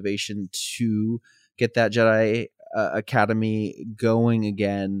his motivation to get that Jedi Academy going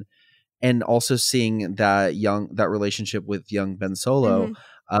again, and also seeing that relationship with young Ben Solo,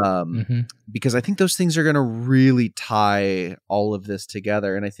 because I think those things are going to really tie all of this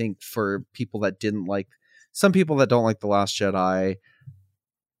together. And I think for people that some people that don't like The Last Jedi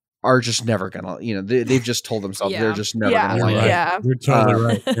are just never gonna, they've just told themselves they're just never gonna like it. You're totally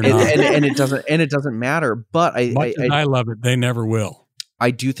right. And it doesn't matter. But I love it. They never will.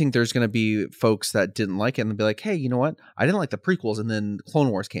 I do think there's gonna be folks that didn't like it and they'll be like, hey, you know what? I didn't like the prequels, and then Clone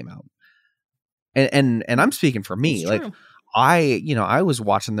Wars came out. And I'm speaking for me. Like I was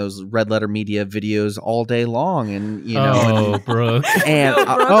watching those Red Letter Media videos all day long, and Brooke. And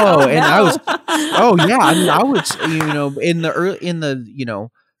I was in the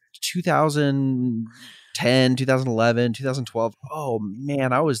 2010, 2011, 2012. Oh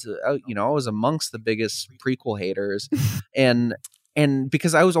man, I was amongst the biggest prequel haters, and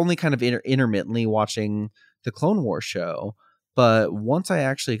because I was only kind of intermittently watching the Clone Wars show. But once I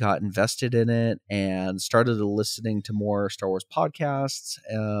actually got invested in it and started listening to more Star Wars podcasts,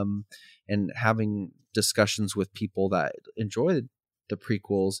 and having discussions with people that enjoy the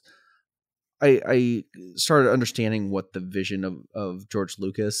prequels, I started understanding what the vision of George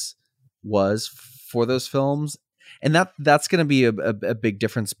Lucas was for those films. And that's going to be a big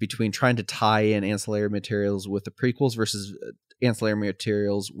difference between trying to tie in ancillary materials with the prequels versus ancillary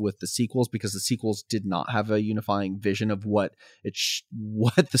materials with the sequels, because the sequels did not have a unifying vision of what the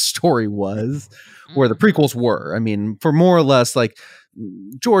story was, where the prequels were. I mean, for more or less, like,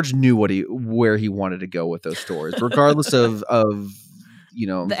 George knew where he wanted to go with those stories, regardless of the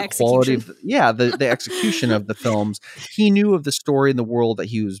quality of the execution of the films. He knew of the story and the world that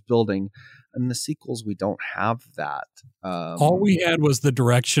he was building. In the sequels, we don't have that. All we had was the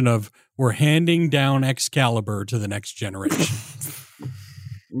direction of, we're handing down Excalibur to the next generation.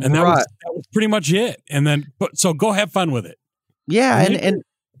 And that was pretty much it. And then, so go have fun with it. Yeah.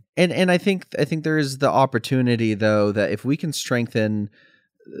 And I think there is the opportunity, though, that if we can strengthen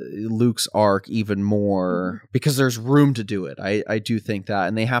Luke's arc even more, because there's room to do it. I do think that,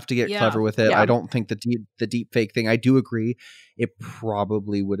 and they have to get clever with it. I don't think the deep fake thing, I do agree, it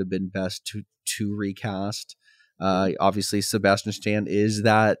probably would have been best to recast. Obviously Sebastian Stan is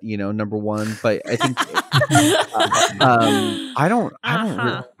that, number one, but I think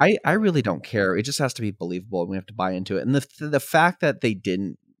I really don't care. It just has to be believable, and we have to buy into it. And the fact that they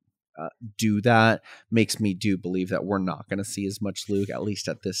didn't do that makes me believe that we're not going to see as much Luke, at least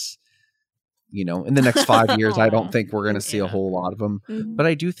at this, in the next 5 years. I don't think we're going to see a whole lot of them, but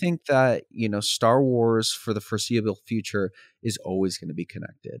I do think that, Star Wars for the foreseeable future is always going to be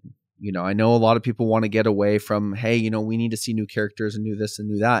connected. I know a lot of people want to get away from, hey, we need to see new characters and do this and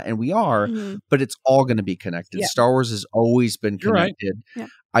do that. And we are, but it's all going to be connected. Yeah. Star Wars has always been connected. You're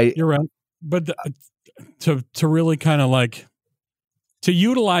right. You're right. But to really kind of like, to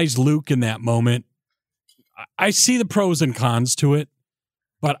utilize Luke in that moment, I see the pros and cons to it,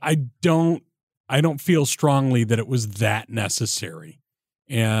 but I don't feel strongly that it was that necessary.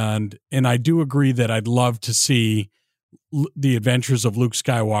 And I do agree that I'd love to see the adventures of Luke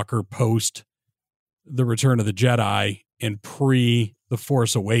Skywalker post the Return of the Jedi and pre The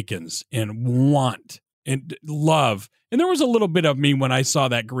Force Awakens, and want and love. And there was a little bit of me when I saw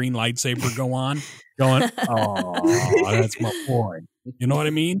that green lightsaber go on, going, "Oh, that's my boy." You know what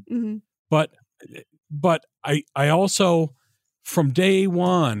I mean? Mm-hmm. But I also, from day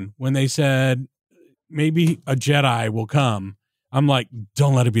one, when they said maybe a Jedi will come, I'm like,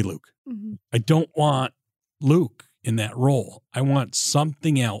 don't let it be Luke. Mm-hmm. I don't want Luke in that role. I want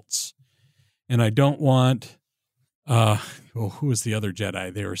something else. And I don't want, who was the other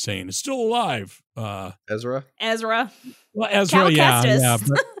Jedi they were saying is still alive? Ezra. Well, Ezra, Cal yeah.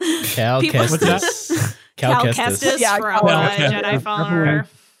 Kestis. Cal What's that? Kestis. Cal Kestis Yeah, from Cal Kestis. Jedi Fallen Order.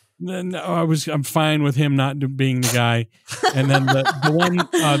 Then I'm fine with him not being the guy. And then the one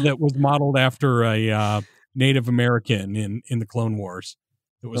that was modeled after a Native American in the Clone Wars.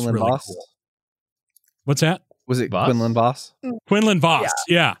 It was Quinlan really Voss? cool. What's that? Was it Voss? Quinlan Voss? Quinlan Voss.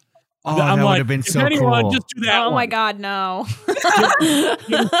 Yeah. Oh, I'm that like, would have been if so anyone, cool. just do that. Oh one. my God, no.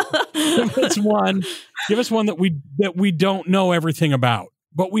 Give us one. Give us one that we don't know everything about,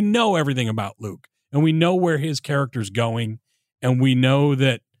 but we know everything about Luke, and we know where his character's going, and we know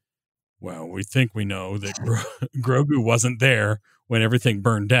that. Well, we think we know that Grogu wasn't there when everything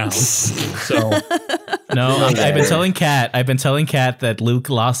burned down. So No, I've been telling Kat that Luke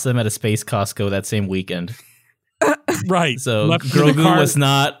lost them at a space Costco that same weekend. right. So Left in the car.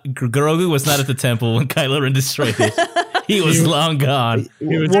 Grogu was not at the temple when Kylo Ren destroyed it. He was long gone.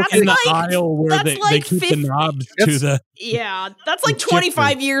 He was That's in the like- aisle where that's they like keep 50 the knobs to the. Yeah, that's like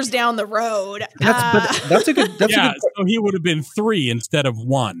 25 years down the road. That's a good. That's Yeah, a good. so he would have been 3 instead of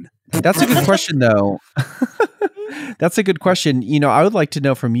 1. That's a good question, though. That's a good question. You know, I would like to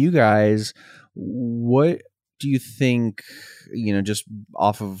know from you guys, what do you think, you know, just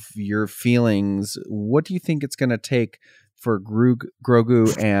off of your feelings, what do you think it's going to take for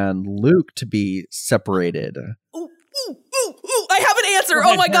Grogu and Luke to be separated? Ooh, I have an answer.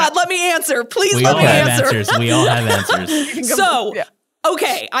 Oh my God, let me answer. Please We let all me have answer. answers. We all have answers. So, Yeah.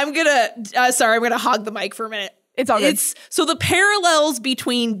 okay, I'm gonna hog the mic for a minute. It's all good. So the parallels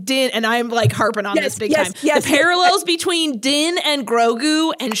between Din, and I'm like harping on this big time. Yes, the parallels between Din and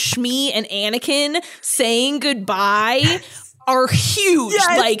Grogu and Shmi and Anakin saying goodbye are huge.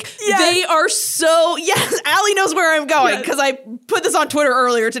 They are so, Allie knows where I'm going because I put this on Twitter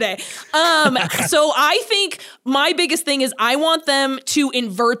earlier today. So I think my biggest thing is I want them to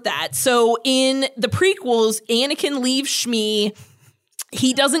invert that. So in the prequels, Anakin leaves Shmi.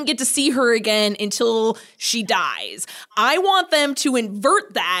 He doesn't get to see her again until she dies. I want them to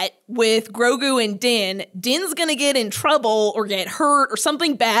invert that with Grogu and Din. Din's going to get in trouble or get hurt or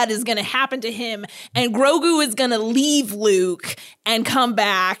something bad is going to happen to him. And Grogu is going to leave Luke and come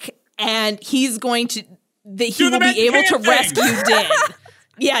back. And he's going to, he will be able to rescue Din.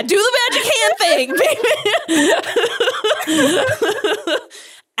 Yeah, do the magic hand thing, baby.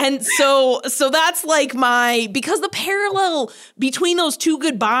 And so that's like because the parallel between those two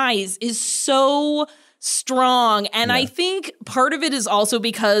goodbyes is so strong. And I think part of it is also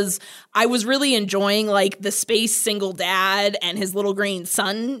because I was really enjoying like the Space Single Dad and his Little Green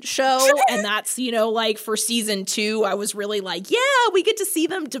Son show. And that's, like for season 2, I was really like, yeah, we get to see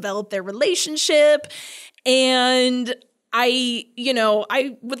them develop their relationship. And I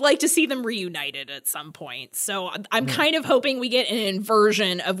would like to see them reunited at some point. So I'm kind of hoping we get an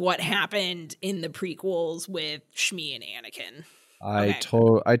inversion of what happened in the prequels with Shmi and Anakin. I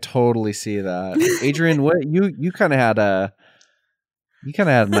totally see that. Adrian, what you kind of had an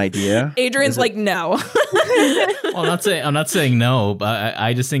idea. Adrian's like, no. Well, I'm not saying no, but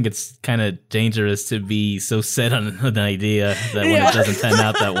I just think it's kind of dangerous to be so set on an idea that when it doesn't pan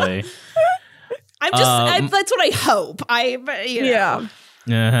out that way. I'm just that's what I hope. Uh-huh.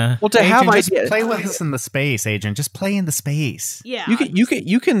 Well, to have Adrian, just ideas, play with us in the space, Adrian. Just play in the space. Yeah.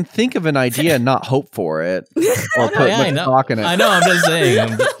 you can think of an idea and not hope for it, or put much stock in it. I know. I'm just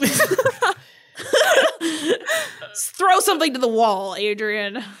saying. Throw something to the wall,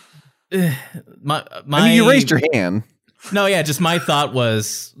 Adrian. I mean, you raised your hand. No, yeah, just my thought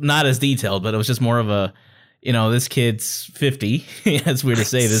was not as detailed, but it was just more of a, this kid's 50. It's weird to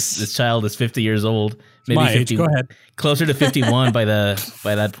say this child is 50 years old, maybe my 50, age. Go ahead. Closer to 51 by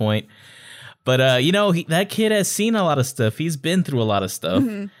that point. But that kid has seen a lot of stuff. He's been through a lot of stuff.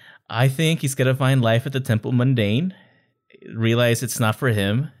 Mm-hmm. I think he's gonna find life at the temple mundane, realize it's not for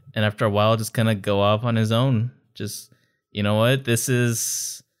him, and after a while, just kind of go off on his own. Just, you know what, this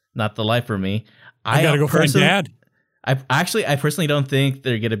is not the life for me. I gotta go find Dad. I personally don't think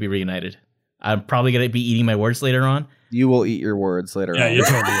they're gonna be reunited. I'm probably gonna be eating my words later on, You will eat your words later Yeah, on. you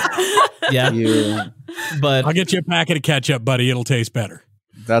totally will. Yeah, but I'll get you a packet of ketchup, buddy. It'll taste better.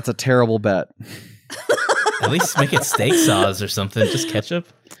 That's a terrible bet. at least make it steak sauce or something. Just ketchup.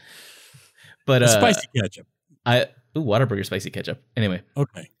 But Spicy ketchup. Whataburger spicy ketchup. Anyway,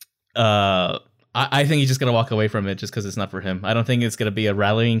 Okay. I think he's just gonna walk away from it just because it's not for him. I don't think it's gonna be a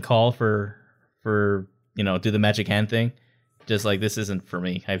rallying call for do the magic hand thing. Just like, this isn't for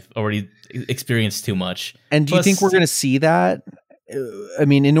me. I've already experienced too much. And do you think we're going to see that? I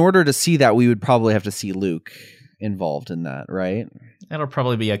mean, in order to see that, we would probably have to see Luke involved in that, right? That'll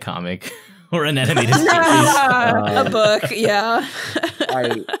probably be a comic or an animated series. A book, yeah.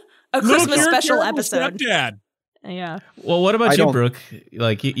 A Christmas special episode. Stepdad. Yeah. Well, what about you, Brooke?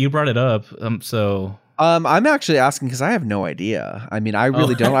 Like, you brought it up, so... I'm actually asking because I have no idea. I mean, I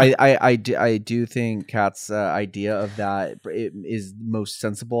really don't. I do think Kat's idea of that is most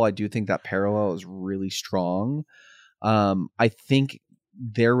sensible. I do think that parallel is really strong. I think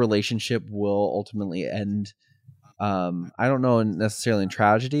their relationship will ultimately end. I don't know necessarily in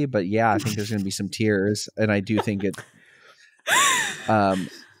tragedy, but yeah, I think there's going to be some tears, and I do think it.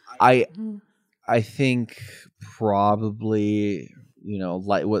 I think probably.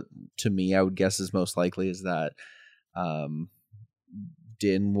 Like what to me I would guess is most likely is that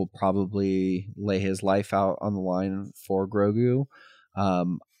Din will probably lay his life out on the line for Grogu.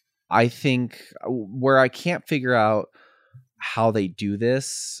 I think where I can't figure out how they do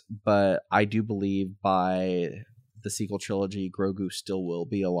this, but I do believe by the sequel trilogy, Grogu still will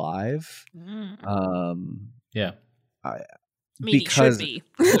be alive. Yeah. Because he should be.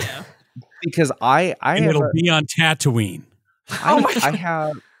 Yeah. Because I and it'll be on Tatooine. I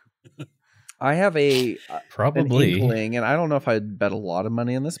have a probably an inkling, and I don't know if I'd bet a lot of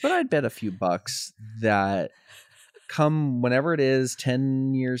money on this, but I'd bet a few bucks that come whenever it is,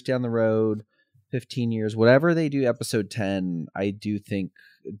 10 years down the road, 15 years, whatever they do episode 10, I do think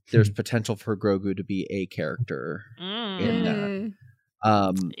there's potential for Grogu to be a character in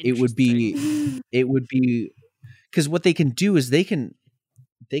that. It would be because what they can do is they can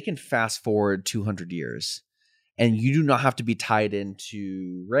fast forward 200 years. And you do not have to be tied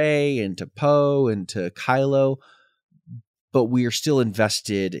into Rey, into Poe, into Kylo, but we are still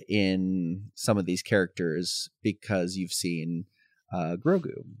invested in some of these characters because you've seen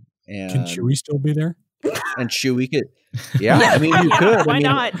Grogu. And can Chewie still be there? And Chewie could, yeah. I mean, you could. Why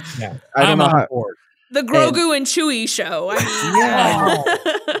not? Yeah, I don't know how. The Grogu and Chewie show. I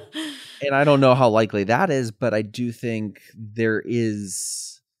mean, And I don't know how likely that is, but I do think there is.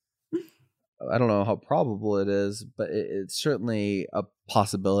 I don't know how probable it is, but it's certainly a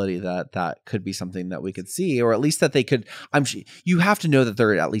possibility that could be something that we could see, or at least that they could. You have to know that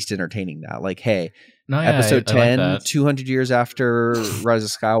they're at least entertaining that. Like, hey, episode 10, like 200 years after Rise of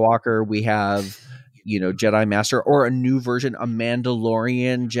Skywalker, we have, Jedi Master, or a new version, a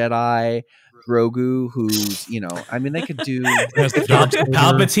Mandalorian Jedi Grogu, who's, I mean, they could do.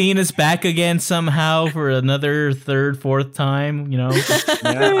 Palpatine is back again somehow for another third, fourth time, Yeah,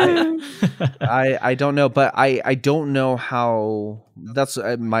 I don't know, but I don't know how. That's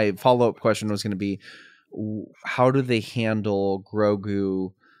my follow-up question was going to be, how do they handle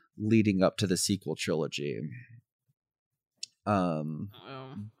Grogu leading up to the sequel trilogy?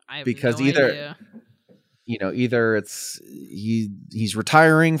 Because no idea. Either it's he's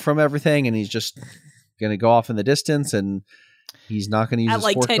retiring from everything and he's just going to go off in the distance and he's not going to use at his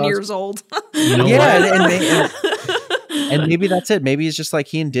like Force 10 powers. years old. And maybe that's it. Maybe it's just like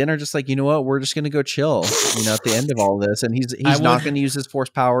he and Din are just like, you know what, we're just going to go chill, at the end of all this. And he's not going to use his Force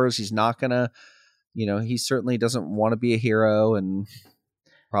powers. He's not going to, he certainly doesn't want to be a hero and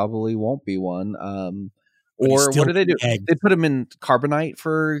probably won't be one. Or what do they do? Egg. They put him in carbonite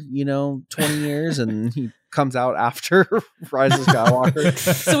for 20 years, and he comes out after Rise of Skywalker.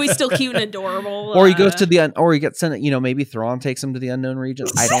 So he's still cute and adorable. Or he goes to or he gets sent. Maybe Thrawn takes him to the unknown region.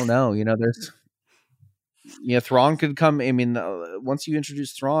 I don't know. There's. Thrawn could come. I mean, once you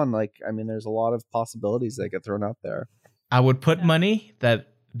introduce Thrawn, there's a lot of possibilities that get thrown out there. I would put money that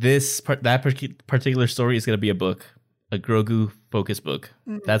that particular story is going to be a book. A Grogu focus book.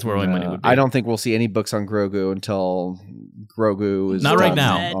 That's where my money would be. I don't think we'll see any books on Grogu until Grogu is not right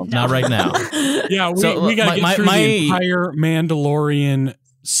now. Not right now. Yeah, we got to get through the entire Mandalorian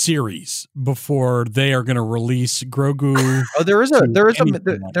series before they are going to release Grogu. Oh, there is a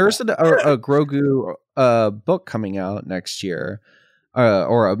Grogu book coming out next year.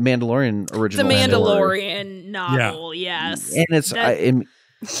 Or a Mandalorian original. The Mandalorian novel, yes. And it's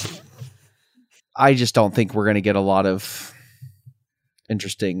I just don't think we're going to get a lot of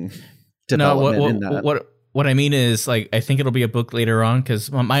interesting development in that. what I mean is, like, I think it'll be a book later on,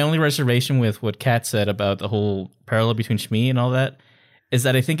 because my only reservation with what Kat said about the whole parallel between Shmi and all that is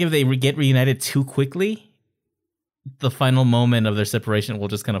that I think if they get reunited too quickly, the final moment of their separation will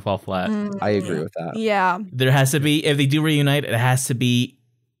just kind of fall flat. I agree with that. Yeah. There has to be, if they do reunite, it has to be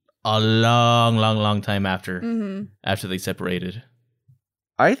a long time after they separated.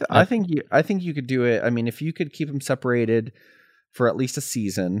 I think you could do it. I mean, if you could keep them separated for at least a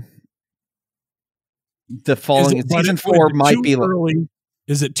season, the following season 4 might be early.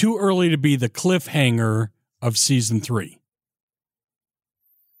 Is it too early to be the cliffhanger of season 3?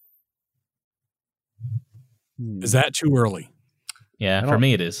 Is that too early? Yeah, for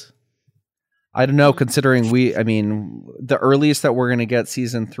me it is. I don't know, considering the earliest that we're going to get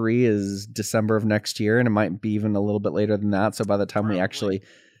season 3 is December of next year, and it might be even a little bit later than that. So by the time we actually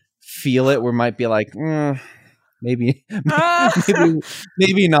feel it, we might be like, maybe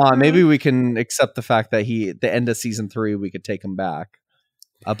not. Maybe we can accept the fact that the end of season 3, we could take him back.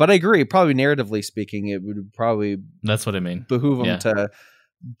 But I agree, probably narratively speaking, it would probably that's what I mean. Behoove him to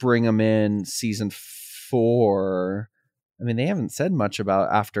bring him in season 4. I mean, they haven't said much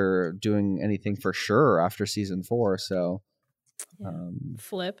about after doing anything for sure after season 4. So,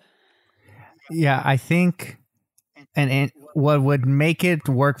 Flip. Yeah, I think, and what would make it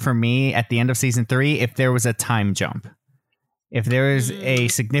work for me at the end of season 3, if there was a time jump, if there is a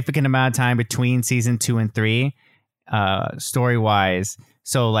significant amount of time between season 2 and 3, story wise.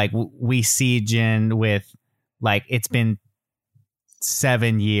 So like we see Jin with, like, it's been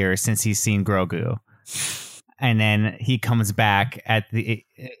 7 years since he's seen Grogu. And then he comes back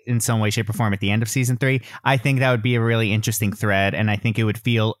in some way, shape, or form at the end of season 3. I think that would be a really interesting thread, and I think it would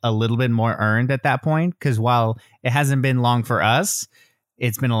feel a little bit more earned at that point, because while it hasn't been long for us,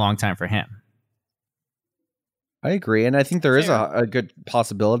 it's been a long time for him. I agree, and I think there is a good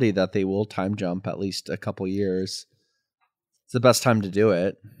possibility that they will time jump at least a couple years. It's the best time to do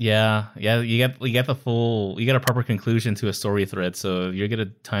it. Yeah. You get a proper conclusion to a story thread. So you get a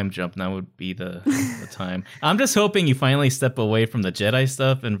time jump, and that would be the time. I'm just hoping you finally step away from the Jedi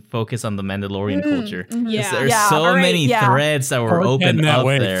stuff and focus on the Mandalorian culture. Yeah, there's so many threads that were opened up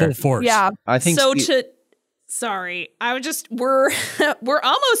there. Full force. Yeah, I think so. Sorry, we're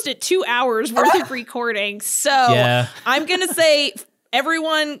almost at 2 hours worth of recording. So I'm gonna say,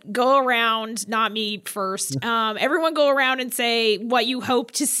 everyone go around, not me first. Everyone go around and say what you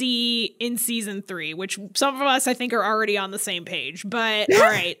hope to see in season 3, which some of us I think are already on the same page. But all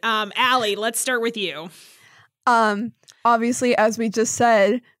right, Allie, let's start with you. Obviously, as we just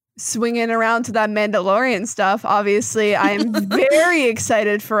said, swinging around to that Mandalorian stuff. Obviously, I'm very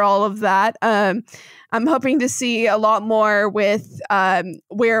excited for all of that. I'm hoping to see a lot more with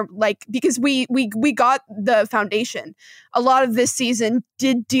where, like, because we got the foundation. A lot of this season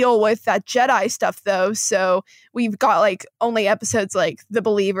did deal with that Jedi stuff, though. So we've got like only episodes like The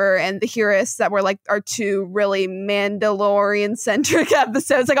Believer and The Hearist that were like our 2 really Mandalorian centric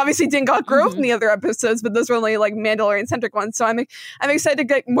episodes. Like, obviously didn't got growth in the other episodes, but those were only like Mandalorian centric ones. So I'm excited to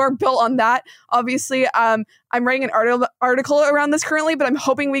get more built on that. Obviously, I'm writing an article around this currently, but I'm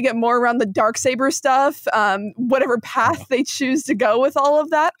hoping we get more around the Darksaber stuff. Whatever path they choose to go with all of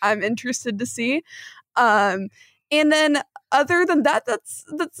that, I'm interested to see. And then other than that, that's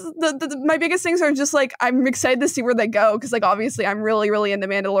my biggest things are just like, I'm excited to see where they go. Cause like, obviously I'm really, really into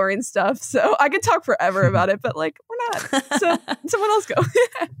Mandalorian stuff. So I could talk forever about it, but like, we're not. So someone else go.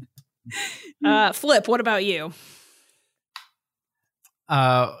 Flip, what about you?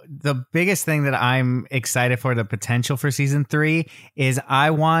 The biggest thing that I'm excited for the potential for season 3 is I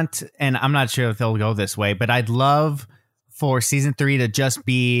want, and I'm not sure if they'll go this way, but I'd love for season 3 to just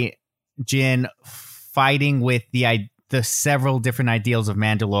be Jin fighting with the several different ideals of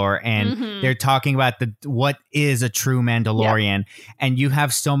Mandalore, and they're talking about what is a true Mandalorian, and you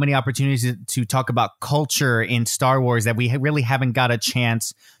have so many opportunities to talk about culture in Star Wars that we really haven't got a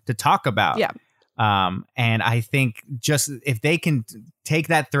chance to talk about. Yeah. And I think just if they can take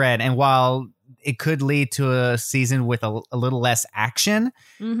that thread, and while it could lead to a season with a little less action,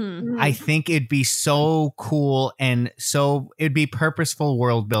 I think it'd be so cool, and so it'd be purposeful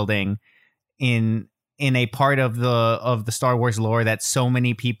world building in a part of the Star Wars lore that so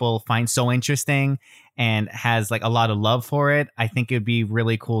many people find so interesting and has like a lot of love for it. I think it'd be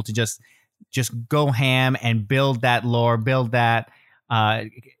really cool to just go ham and build that lore, build that.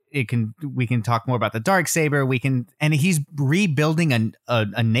 We can talk more about the Darksaber. And he's rebuilding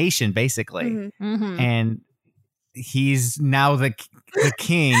a nation basically, and he's now the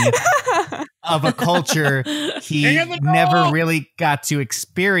king of a culture he never really got to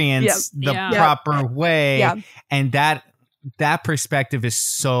experience the proper way. And that that perspective is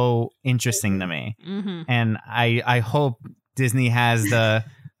so interesting to me. Mm-hmm. And I hope Disney has the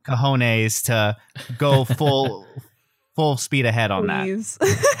cojones to go full speed ahead on Please.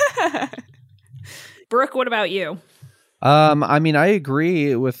 Brooke, what about you? I mean, I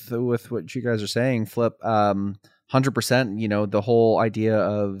agree with what you guys are saying, Flip. 100%. You know, the whole idea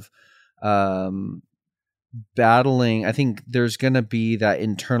of battling. I think there's going to be that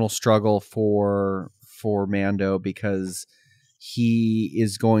internal struggle for Mando, because he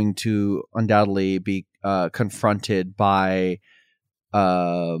is going to undoubtedly be confronted by,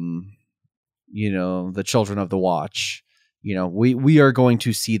 you know, the Children of the Watch. You know, we are going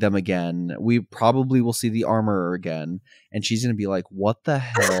to see them again. We probably will see the Armorer again, and she's going to be like, "What the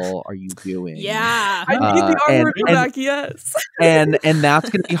hell are you doing?" Yeah. I need the Armorer to come back, yes. and that's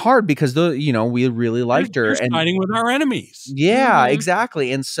going to be hard because we really liked her You're and fighting with our enemies. Yeah, Mhm.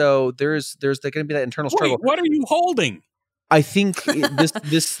 exactly. And so there's going to be that internal struggle. Wait, what are you holding? I think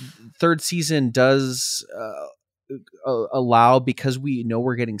this third season does allow, because we know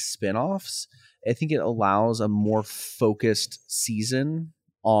we're getting spin-offs, I think it allows a more focused season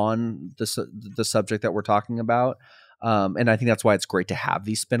on the subject that we're talking about. And I think that's why it's great to have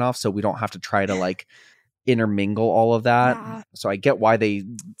these spin-offs, so we don't have to try to like intermingle all of that. Yeah. So I get why they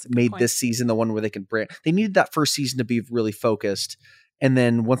made point. this season the one where they could they needed that first season to be really focused. And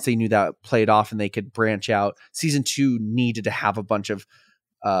then once they knew that played off and they could branch out, season 2 needed to have a bunch of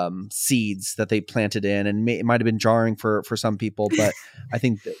seeds that they planted in, and it might have been jarring for some people, but I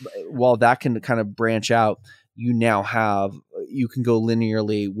think that while that can kind of branch out, you can go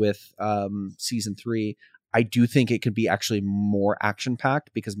linearly with season 3. I do think it could be actually more action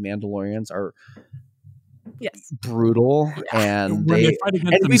packed because Mandalorians are brutal, and When they fight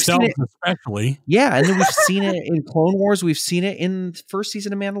against themselves, especially. Yeah, and then we've seen it in Clone Wars. We've seen it in the first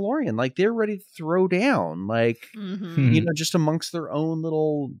season of Mandalorian. Like, they're ready to throw down, like, Mhm. you know, just amongst their own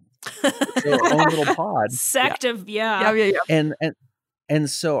little pod. Sect of Yeah. And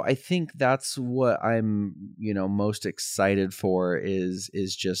so I think that's what I'm, you know, most excited for is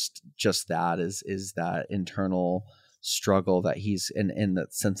just that is that internal struggle that he's in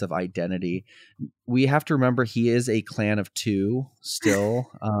that sense of identity. We have to remember he is a clan of 2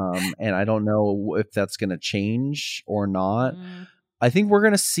 still, and I don't know if that's going to change or not. I think we're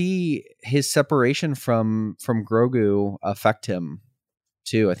going to see his separation from Grogu affect him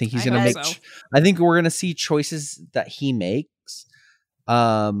too. I think he's going to make. So. I think we're going to see choices that he makes,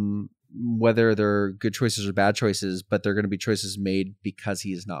 whether they're good choices or bad choices, but they're going to be choices made because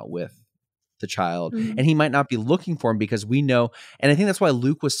he is not with the child, and he might not be looking for him, because we know, and I think that's why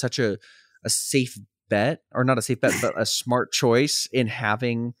Luke was such a safe bet, or not a safe bet, but a smart choice in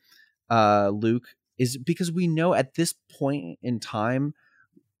having Luke, is because we know at this point in time,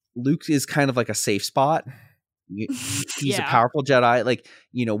 Luke is kind of like a safe spot. He's a powerful Jedi. Like,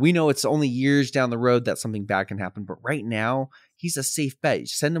 you know, we know it's only years down the road that something bad can happen, but right now he's a safe bet. You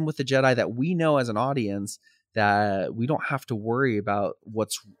send him with a Jedi that we know as an audience that we don't have to worry about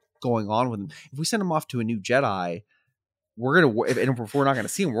what's going on with him. If we send him off to a new Jedi, if we're not going to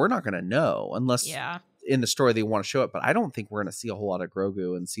see him, we're not going to know, unless in the story they want to show it. But I don't think we're going to see a whole lot of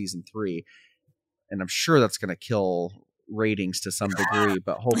Grogu in season 3, and I'm sure that's going to kill ratings to some degree.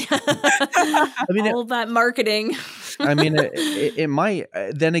 But hopefully, I mean, all that marketing. I mean, it might.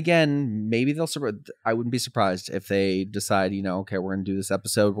 Then again, maybe they'll. I wouldn't be surprised if they decide, you know, okay, we're going to do this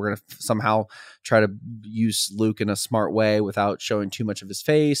episode. We're going to somehow try to use Luke in a smart way without showing too much of his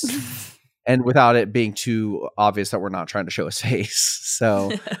face, and without it being too obvious that we're not trying to show his face.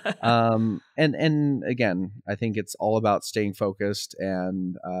 So, and again, I think it's all about staying focused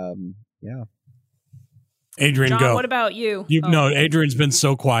and, yeah. Adrian, John, go. what about you? No, Adrian's been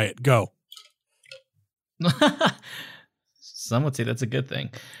so quiet. Go. Some would say that's a good thing.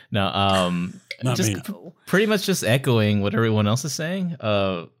 No, Not just me. pretty much just echoing what everyone else is saying.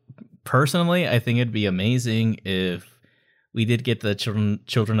 Personally, I think it'd be amazing if we did get the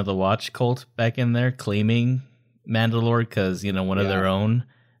Children of the Watch cult back in there claiming Mandalore, because, you know, one of their own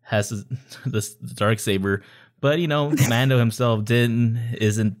has this Darksaber. But, you know, Mando himself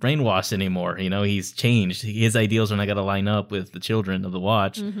isn't brainwashed anymore. You know, he's changed. His ideals are not going to line up with the Children of the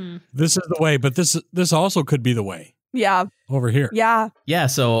Watch. Mm-hmm. This is the way, but this also could be the way. Yeah. Over here. Yeah. Yeah,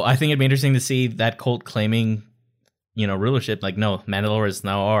 so I think it'd be interesting to see that cult claiming, you know, rulership. Like, no, Mandalore is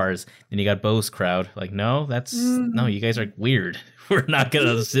now ours. Then you got Bo's crowd. Like, no, no, you guys are weird. We're not going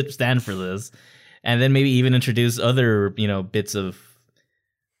to stand for this. And then maybe even introduce other, you know, bits of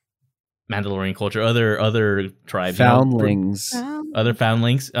Mandalorian culture, other tribes, Foundlings, other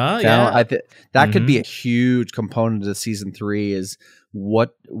foundlings. That could be a huge component of season 3. Is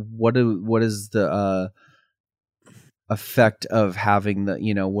what is the effect of having the,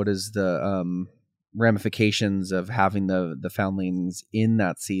 what is the ramifications of having the foundlings in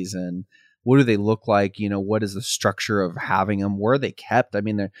that season. What do they look like? What is the structure of having them? Where are they kept? I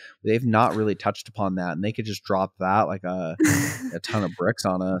mean, they've not really touched upon that, and they could just drop that like a ton of bricks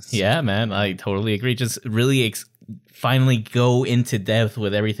on us. Yeah, man, I totally agree. Just really finally go into depth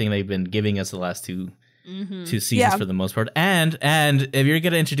with everything they've been giving us the last two seasons for the most part. And if you're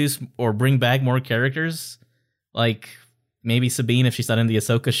going to introduce or bring back more characters, like maybe Sabine if she's not in the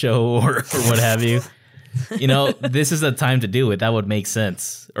Ahsoka show or what have you. This is the time to do it. That would make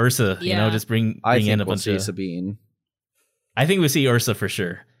sense. Ursa, just bring in a bunch of Sabine. I think we'll see Ursa for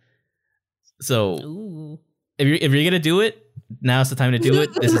sure. So if you're gonna do it, now's the time to do it.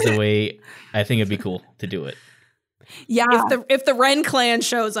 This is the way I think it'd be cool to do it. Yeah. If the Wren clan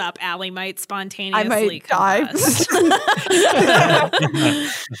shows up, Allie might spontaneously I might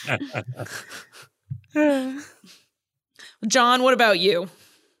die. John, what about you?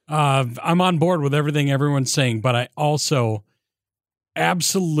 I'm on board with everything everyone's saying, but I also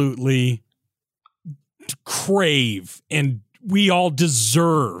absolutely crave, and we all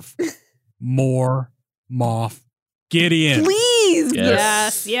deserve more Moff Gideon. Please.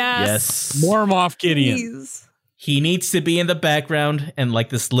 Yes. More Moff Gideon. Please. He needs to be in the background and like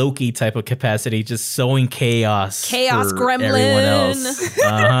this Loki type of capacity, just sowing chaos for gremlin. Everyone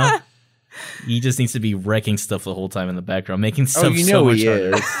else. He just needs to be wrecking stuff the whole time in the background, making stuff so much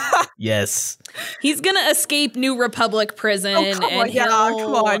harder. Yes. He's going to escape New Republic prison. Oh, come on,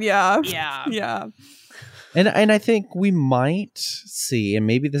 yeah. And I think we might see, and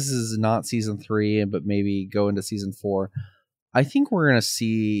maybe this is not season 3, but maybe go into season 4. I think we're going to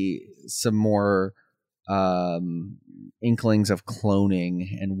see some more inklings of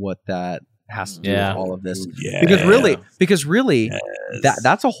cloning and what that has to do with all of this. Yeah. Because really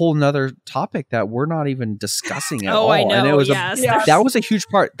that's a whole nother topic that we're not even discussing at all. I know. And it was that was a huge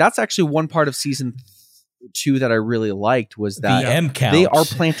part. That's actually one part of season 2 that I really liked, was that the M count. They are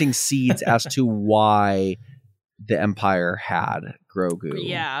planting seeds as to why the Empire had Grogu.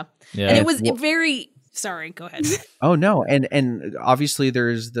 Yeah. And it was very... Sorry, go ahead. Oh, no. And obviously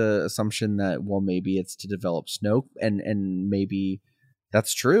there's the assumption that, well, maybe it's to develop Snoke, and maybe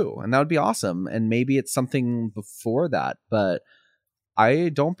that's true. And that would be awesome. And maybe it's something before that. But I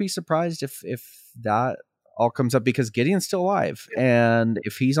don't be surprised if that all comes up, because Gideon's still alive. And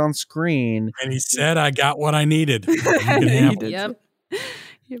if he's on screen... And he said, I got what I needed. You can have it. Yep.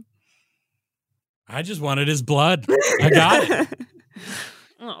 I just wanted his blood. I got it.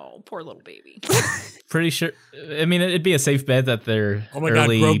 Oh, poor little baby. Pretty sure. I mean, it'd be a safe bet that they're God,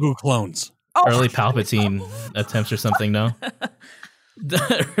 Grogu clones. Early Palpatine attempts or something, no?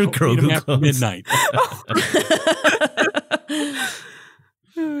 Grogu after clones. midnight.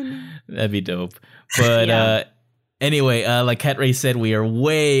 That'd be dope. But anyway, like Cat Ray said, we are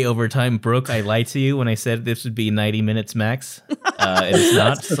way over time. Brooke, I lied to you when I said this would be 90 minutes max. It is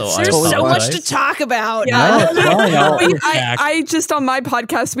not. So There's so much to talk about. Yeah. I just, on my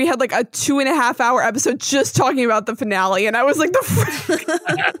podcast, we had like a 2.5-hour episode just talking about the finale, and I was like,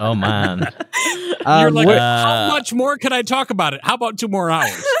 oh man. You're like, how much more can I talk about it? How about 2 more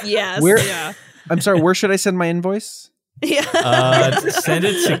hours? Yes. I'm sorry, where should I send my invoice? Send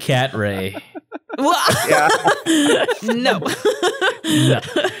it to Cat Ray. No.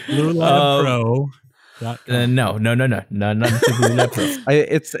 Lula Pro. No, not to Lula Pro.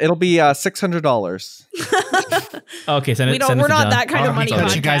 It'll be $600. Okay, send it. We're not that kind of money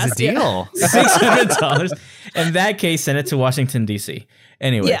podcast. You guys a deal. $600. In that case, send it to Washington D.C.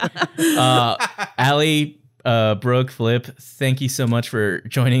 Anyway, Allie, Brooke, Flip, thank you so much for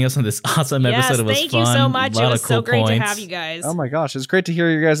joining us on this awesome episode. It was thank fun. you so much. It was so great points. to have you guys. Oh my gosh, it's great to hear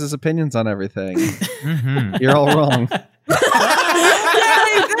your guys' opinions on everything. You're all wrong.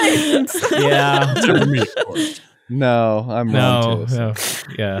 Yeah. No, I'm wrong too. No.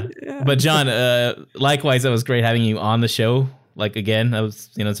 Yeah. But John, likewise, it was great having you on the show. Like again, that was,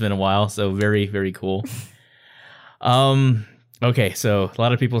 it's been a while, so very, very cool. Okay, so a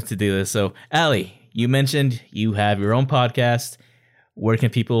lot of people to do this. So Allie, you mentioned you have your own podcast. Where can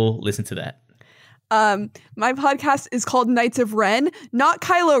people listen to that? My podcast is called Knights of Wren, not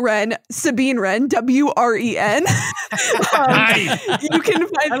Kylo Ren, Sabine Wren, WREN. Nice. You can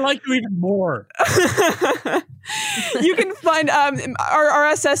find. I like you even more. You can find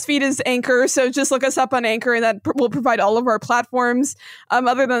our RSS feed is Anchor, so just look us up on Anchor, and that will provide all of our platforms.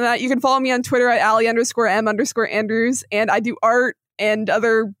 Other than that, you can follow me on Twitter at Allie_M_Andrews, and I do art and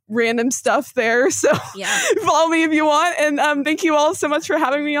other random stuff there. So follow me if you want. And thank you all so much for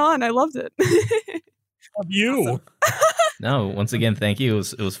having me on. I loved it. Love you. Awesome. No, once again, thank you.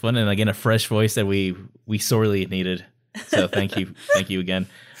 It was fun, and again, a fresh voice that we sorely needed. So thank you again,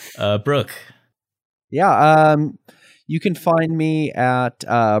 Brooke. Yeah, you can find me at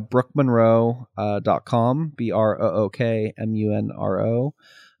brookmunro.com, BROOKMUNRO.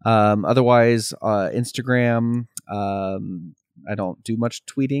 Otherwise, Instagram. I don't do much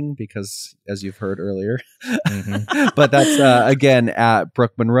tweeting because, as you've heard earlier, but that's again at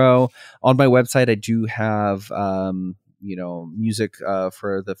Brook Munro. On my website, I do have music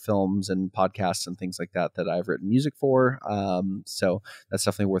for the films and podcasts and things like that I've written music for. So that's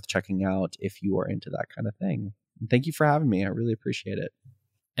definitely worth checking out if you are into that kind of thing. And thank you for having me. I really appreciate it.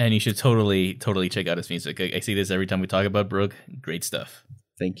 And you should totally check out his music. I see this every time we talk about Brooke. Great stuff.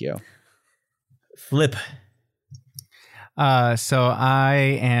 Thank you. Flip. So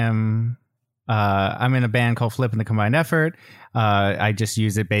I am I'm in a band called Flip and the Combined Effort. I just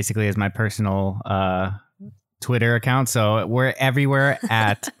use it basically as my personal Twitter account. So we're everywhere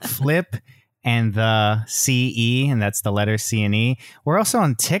at Flip and the CE, and that's the letter C and E. We're also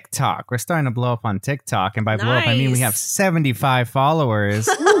on TikTok. We're starting to blow up on TikTok. And by blow up, I mean we have 75 followers.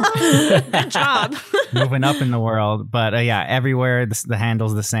 Good job. Moving up in the world. But yeah, everywhere the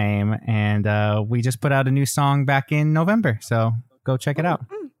handle's the same. And we just put out a new song back in November. So go check it out.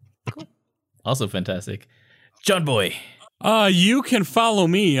 Cool. Also fantastic. John Boy. You can follow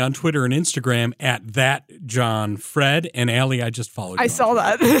me on Twitter and Instagram at @JohnFred. And Allie, I just followed you. I saw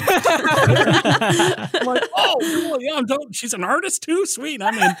that. I'm like, oh, yeah, she's an artist too? Sweet,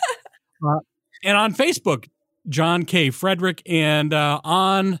 I'm in. And on Facebook, John K. Frederick. And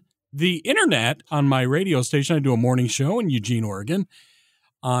on the internet, on my radio station, I do a morning show in Eugene, Oregon,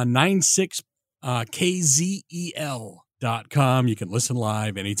 on 96kzel.com. You can listen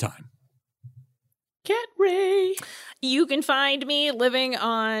live anytime. Cat Ray. You can find me living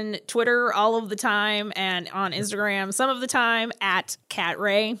on Twitter all of the time and on Instagram some of the time at Cat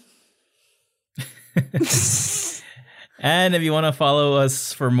Ray. And if you want to follow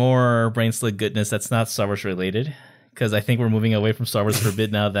us for more Brain Slug goodness that's not Star Wars related, because I think we're moving away from Star Wars for a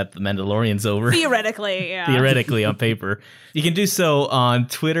bit now that The Mandalorian's over. Theoretically, yeah. Theoretically on paper. You can do so on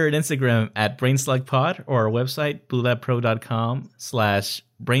Twitter and Instagram at BrainSlugPod or our website,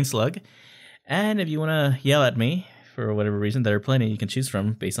 bluelabpro.com/BrainSlug. And if you want to yell at me for whatever reason, there are plenty you can choose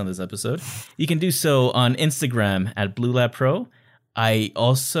from based on this episode. You can do so on Instagram at BlueLabPro. I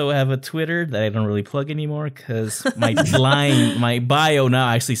also have a Twitter that I don't really plug anymore because my bio now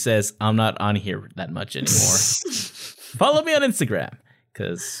actually says I'm not on here that much anymore. Follow me on Instagram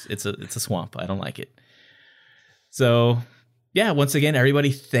because it's a swamp. I don't like it. So yeah, once again,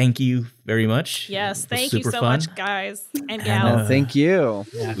 everybody, thank you very much. Yes, thank you so much, guys and gals. Thank you.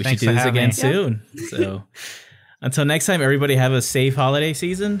 Yeah, we should do this again soon. So until next time, everybody have a safe holiday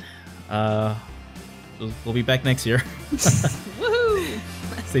season. We'll be back next year. Woohoo!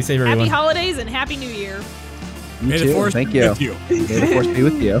 Stay safe, everyone. Happy holidays and Happy New Year. May the Force be with you. May the Force be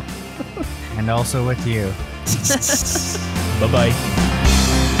with you. And also with you. Bye-bye.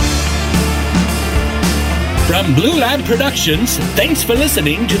 From Blue Lab Productions, thanks for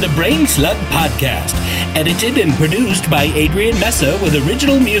listening to the Brain Slug Podcast. Edited and produced by Adrian Mesa with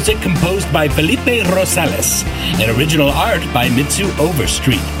original music composed by Felipe Rosales and original art by Mitsu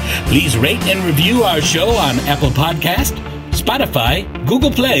Overstreet. Please rate and review our show on Apple Podcast, Spotify,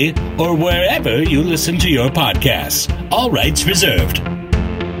 Google Play, or wherever you listen to your podcasts. All rights reserved.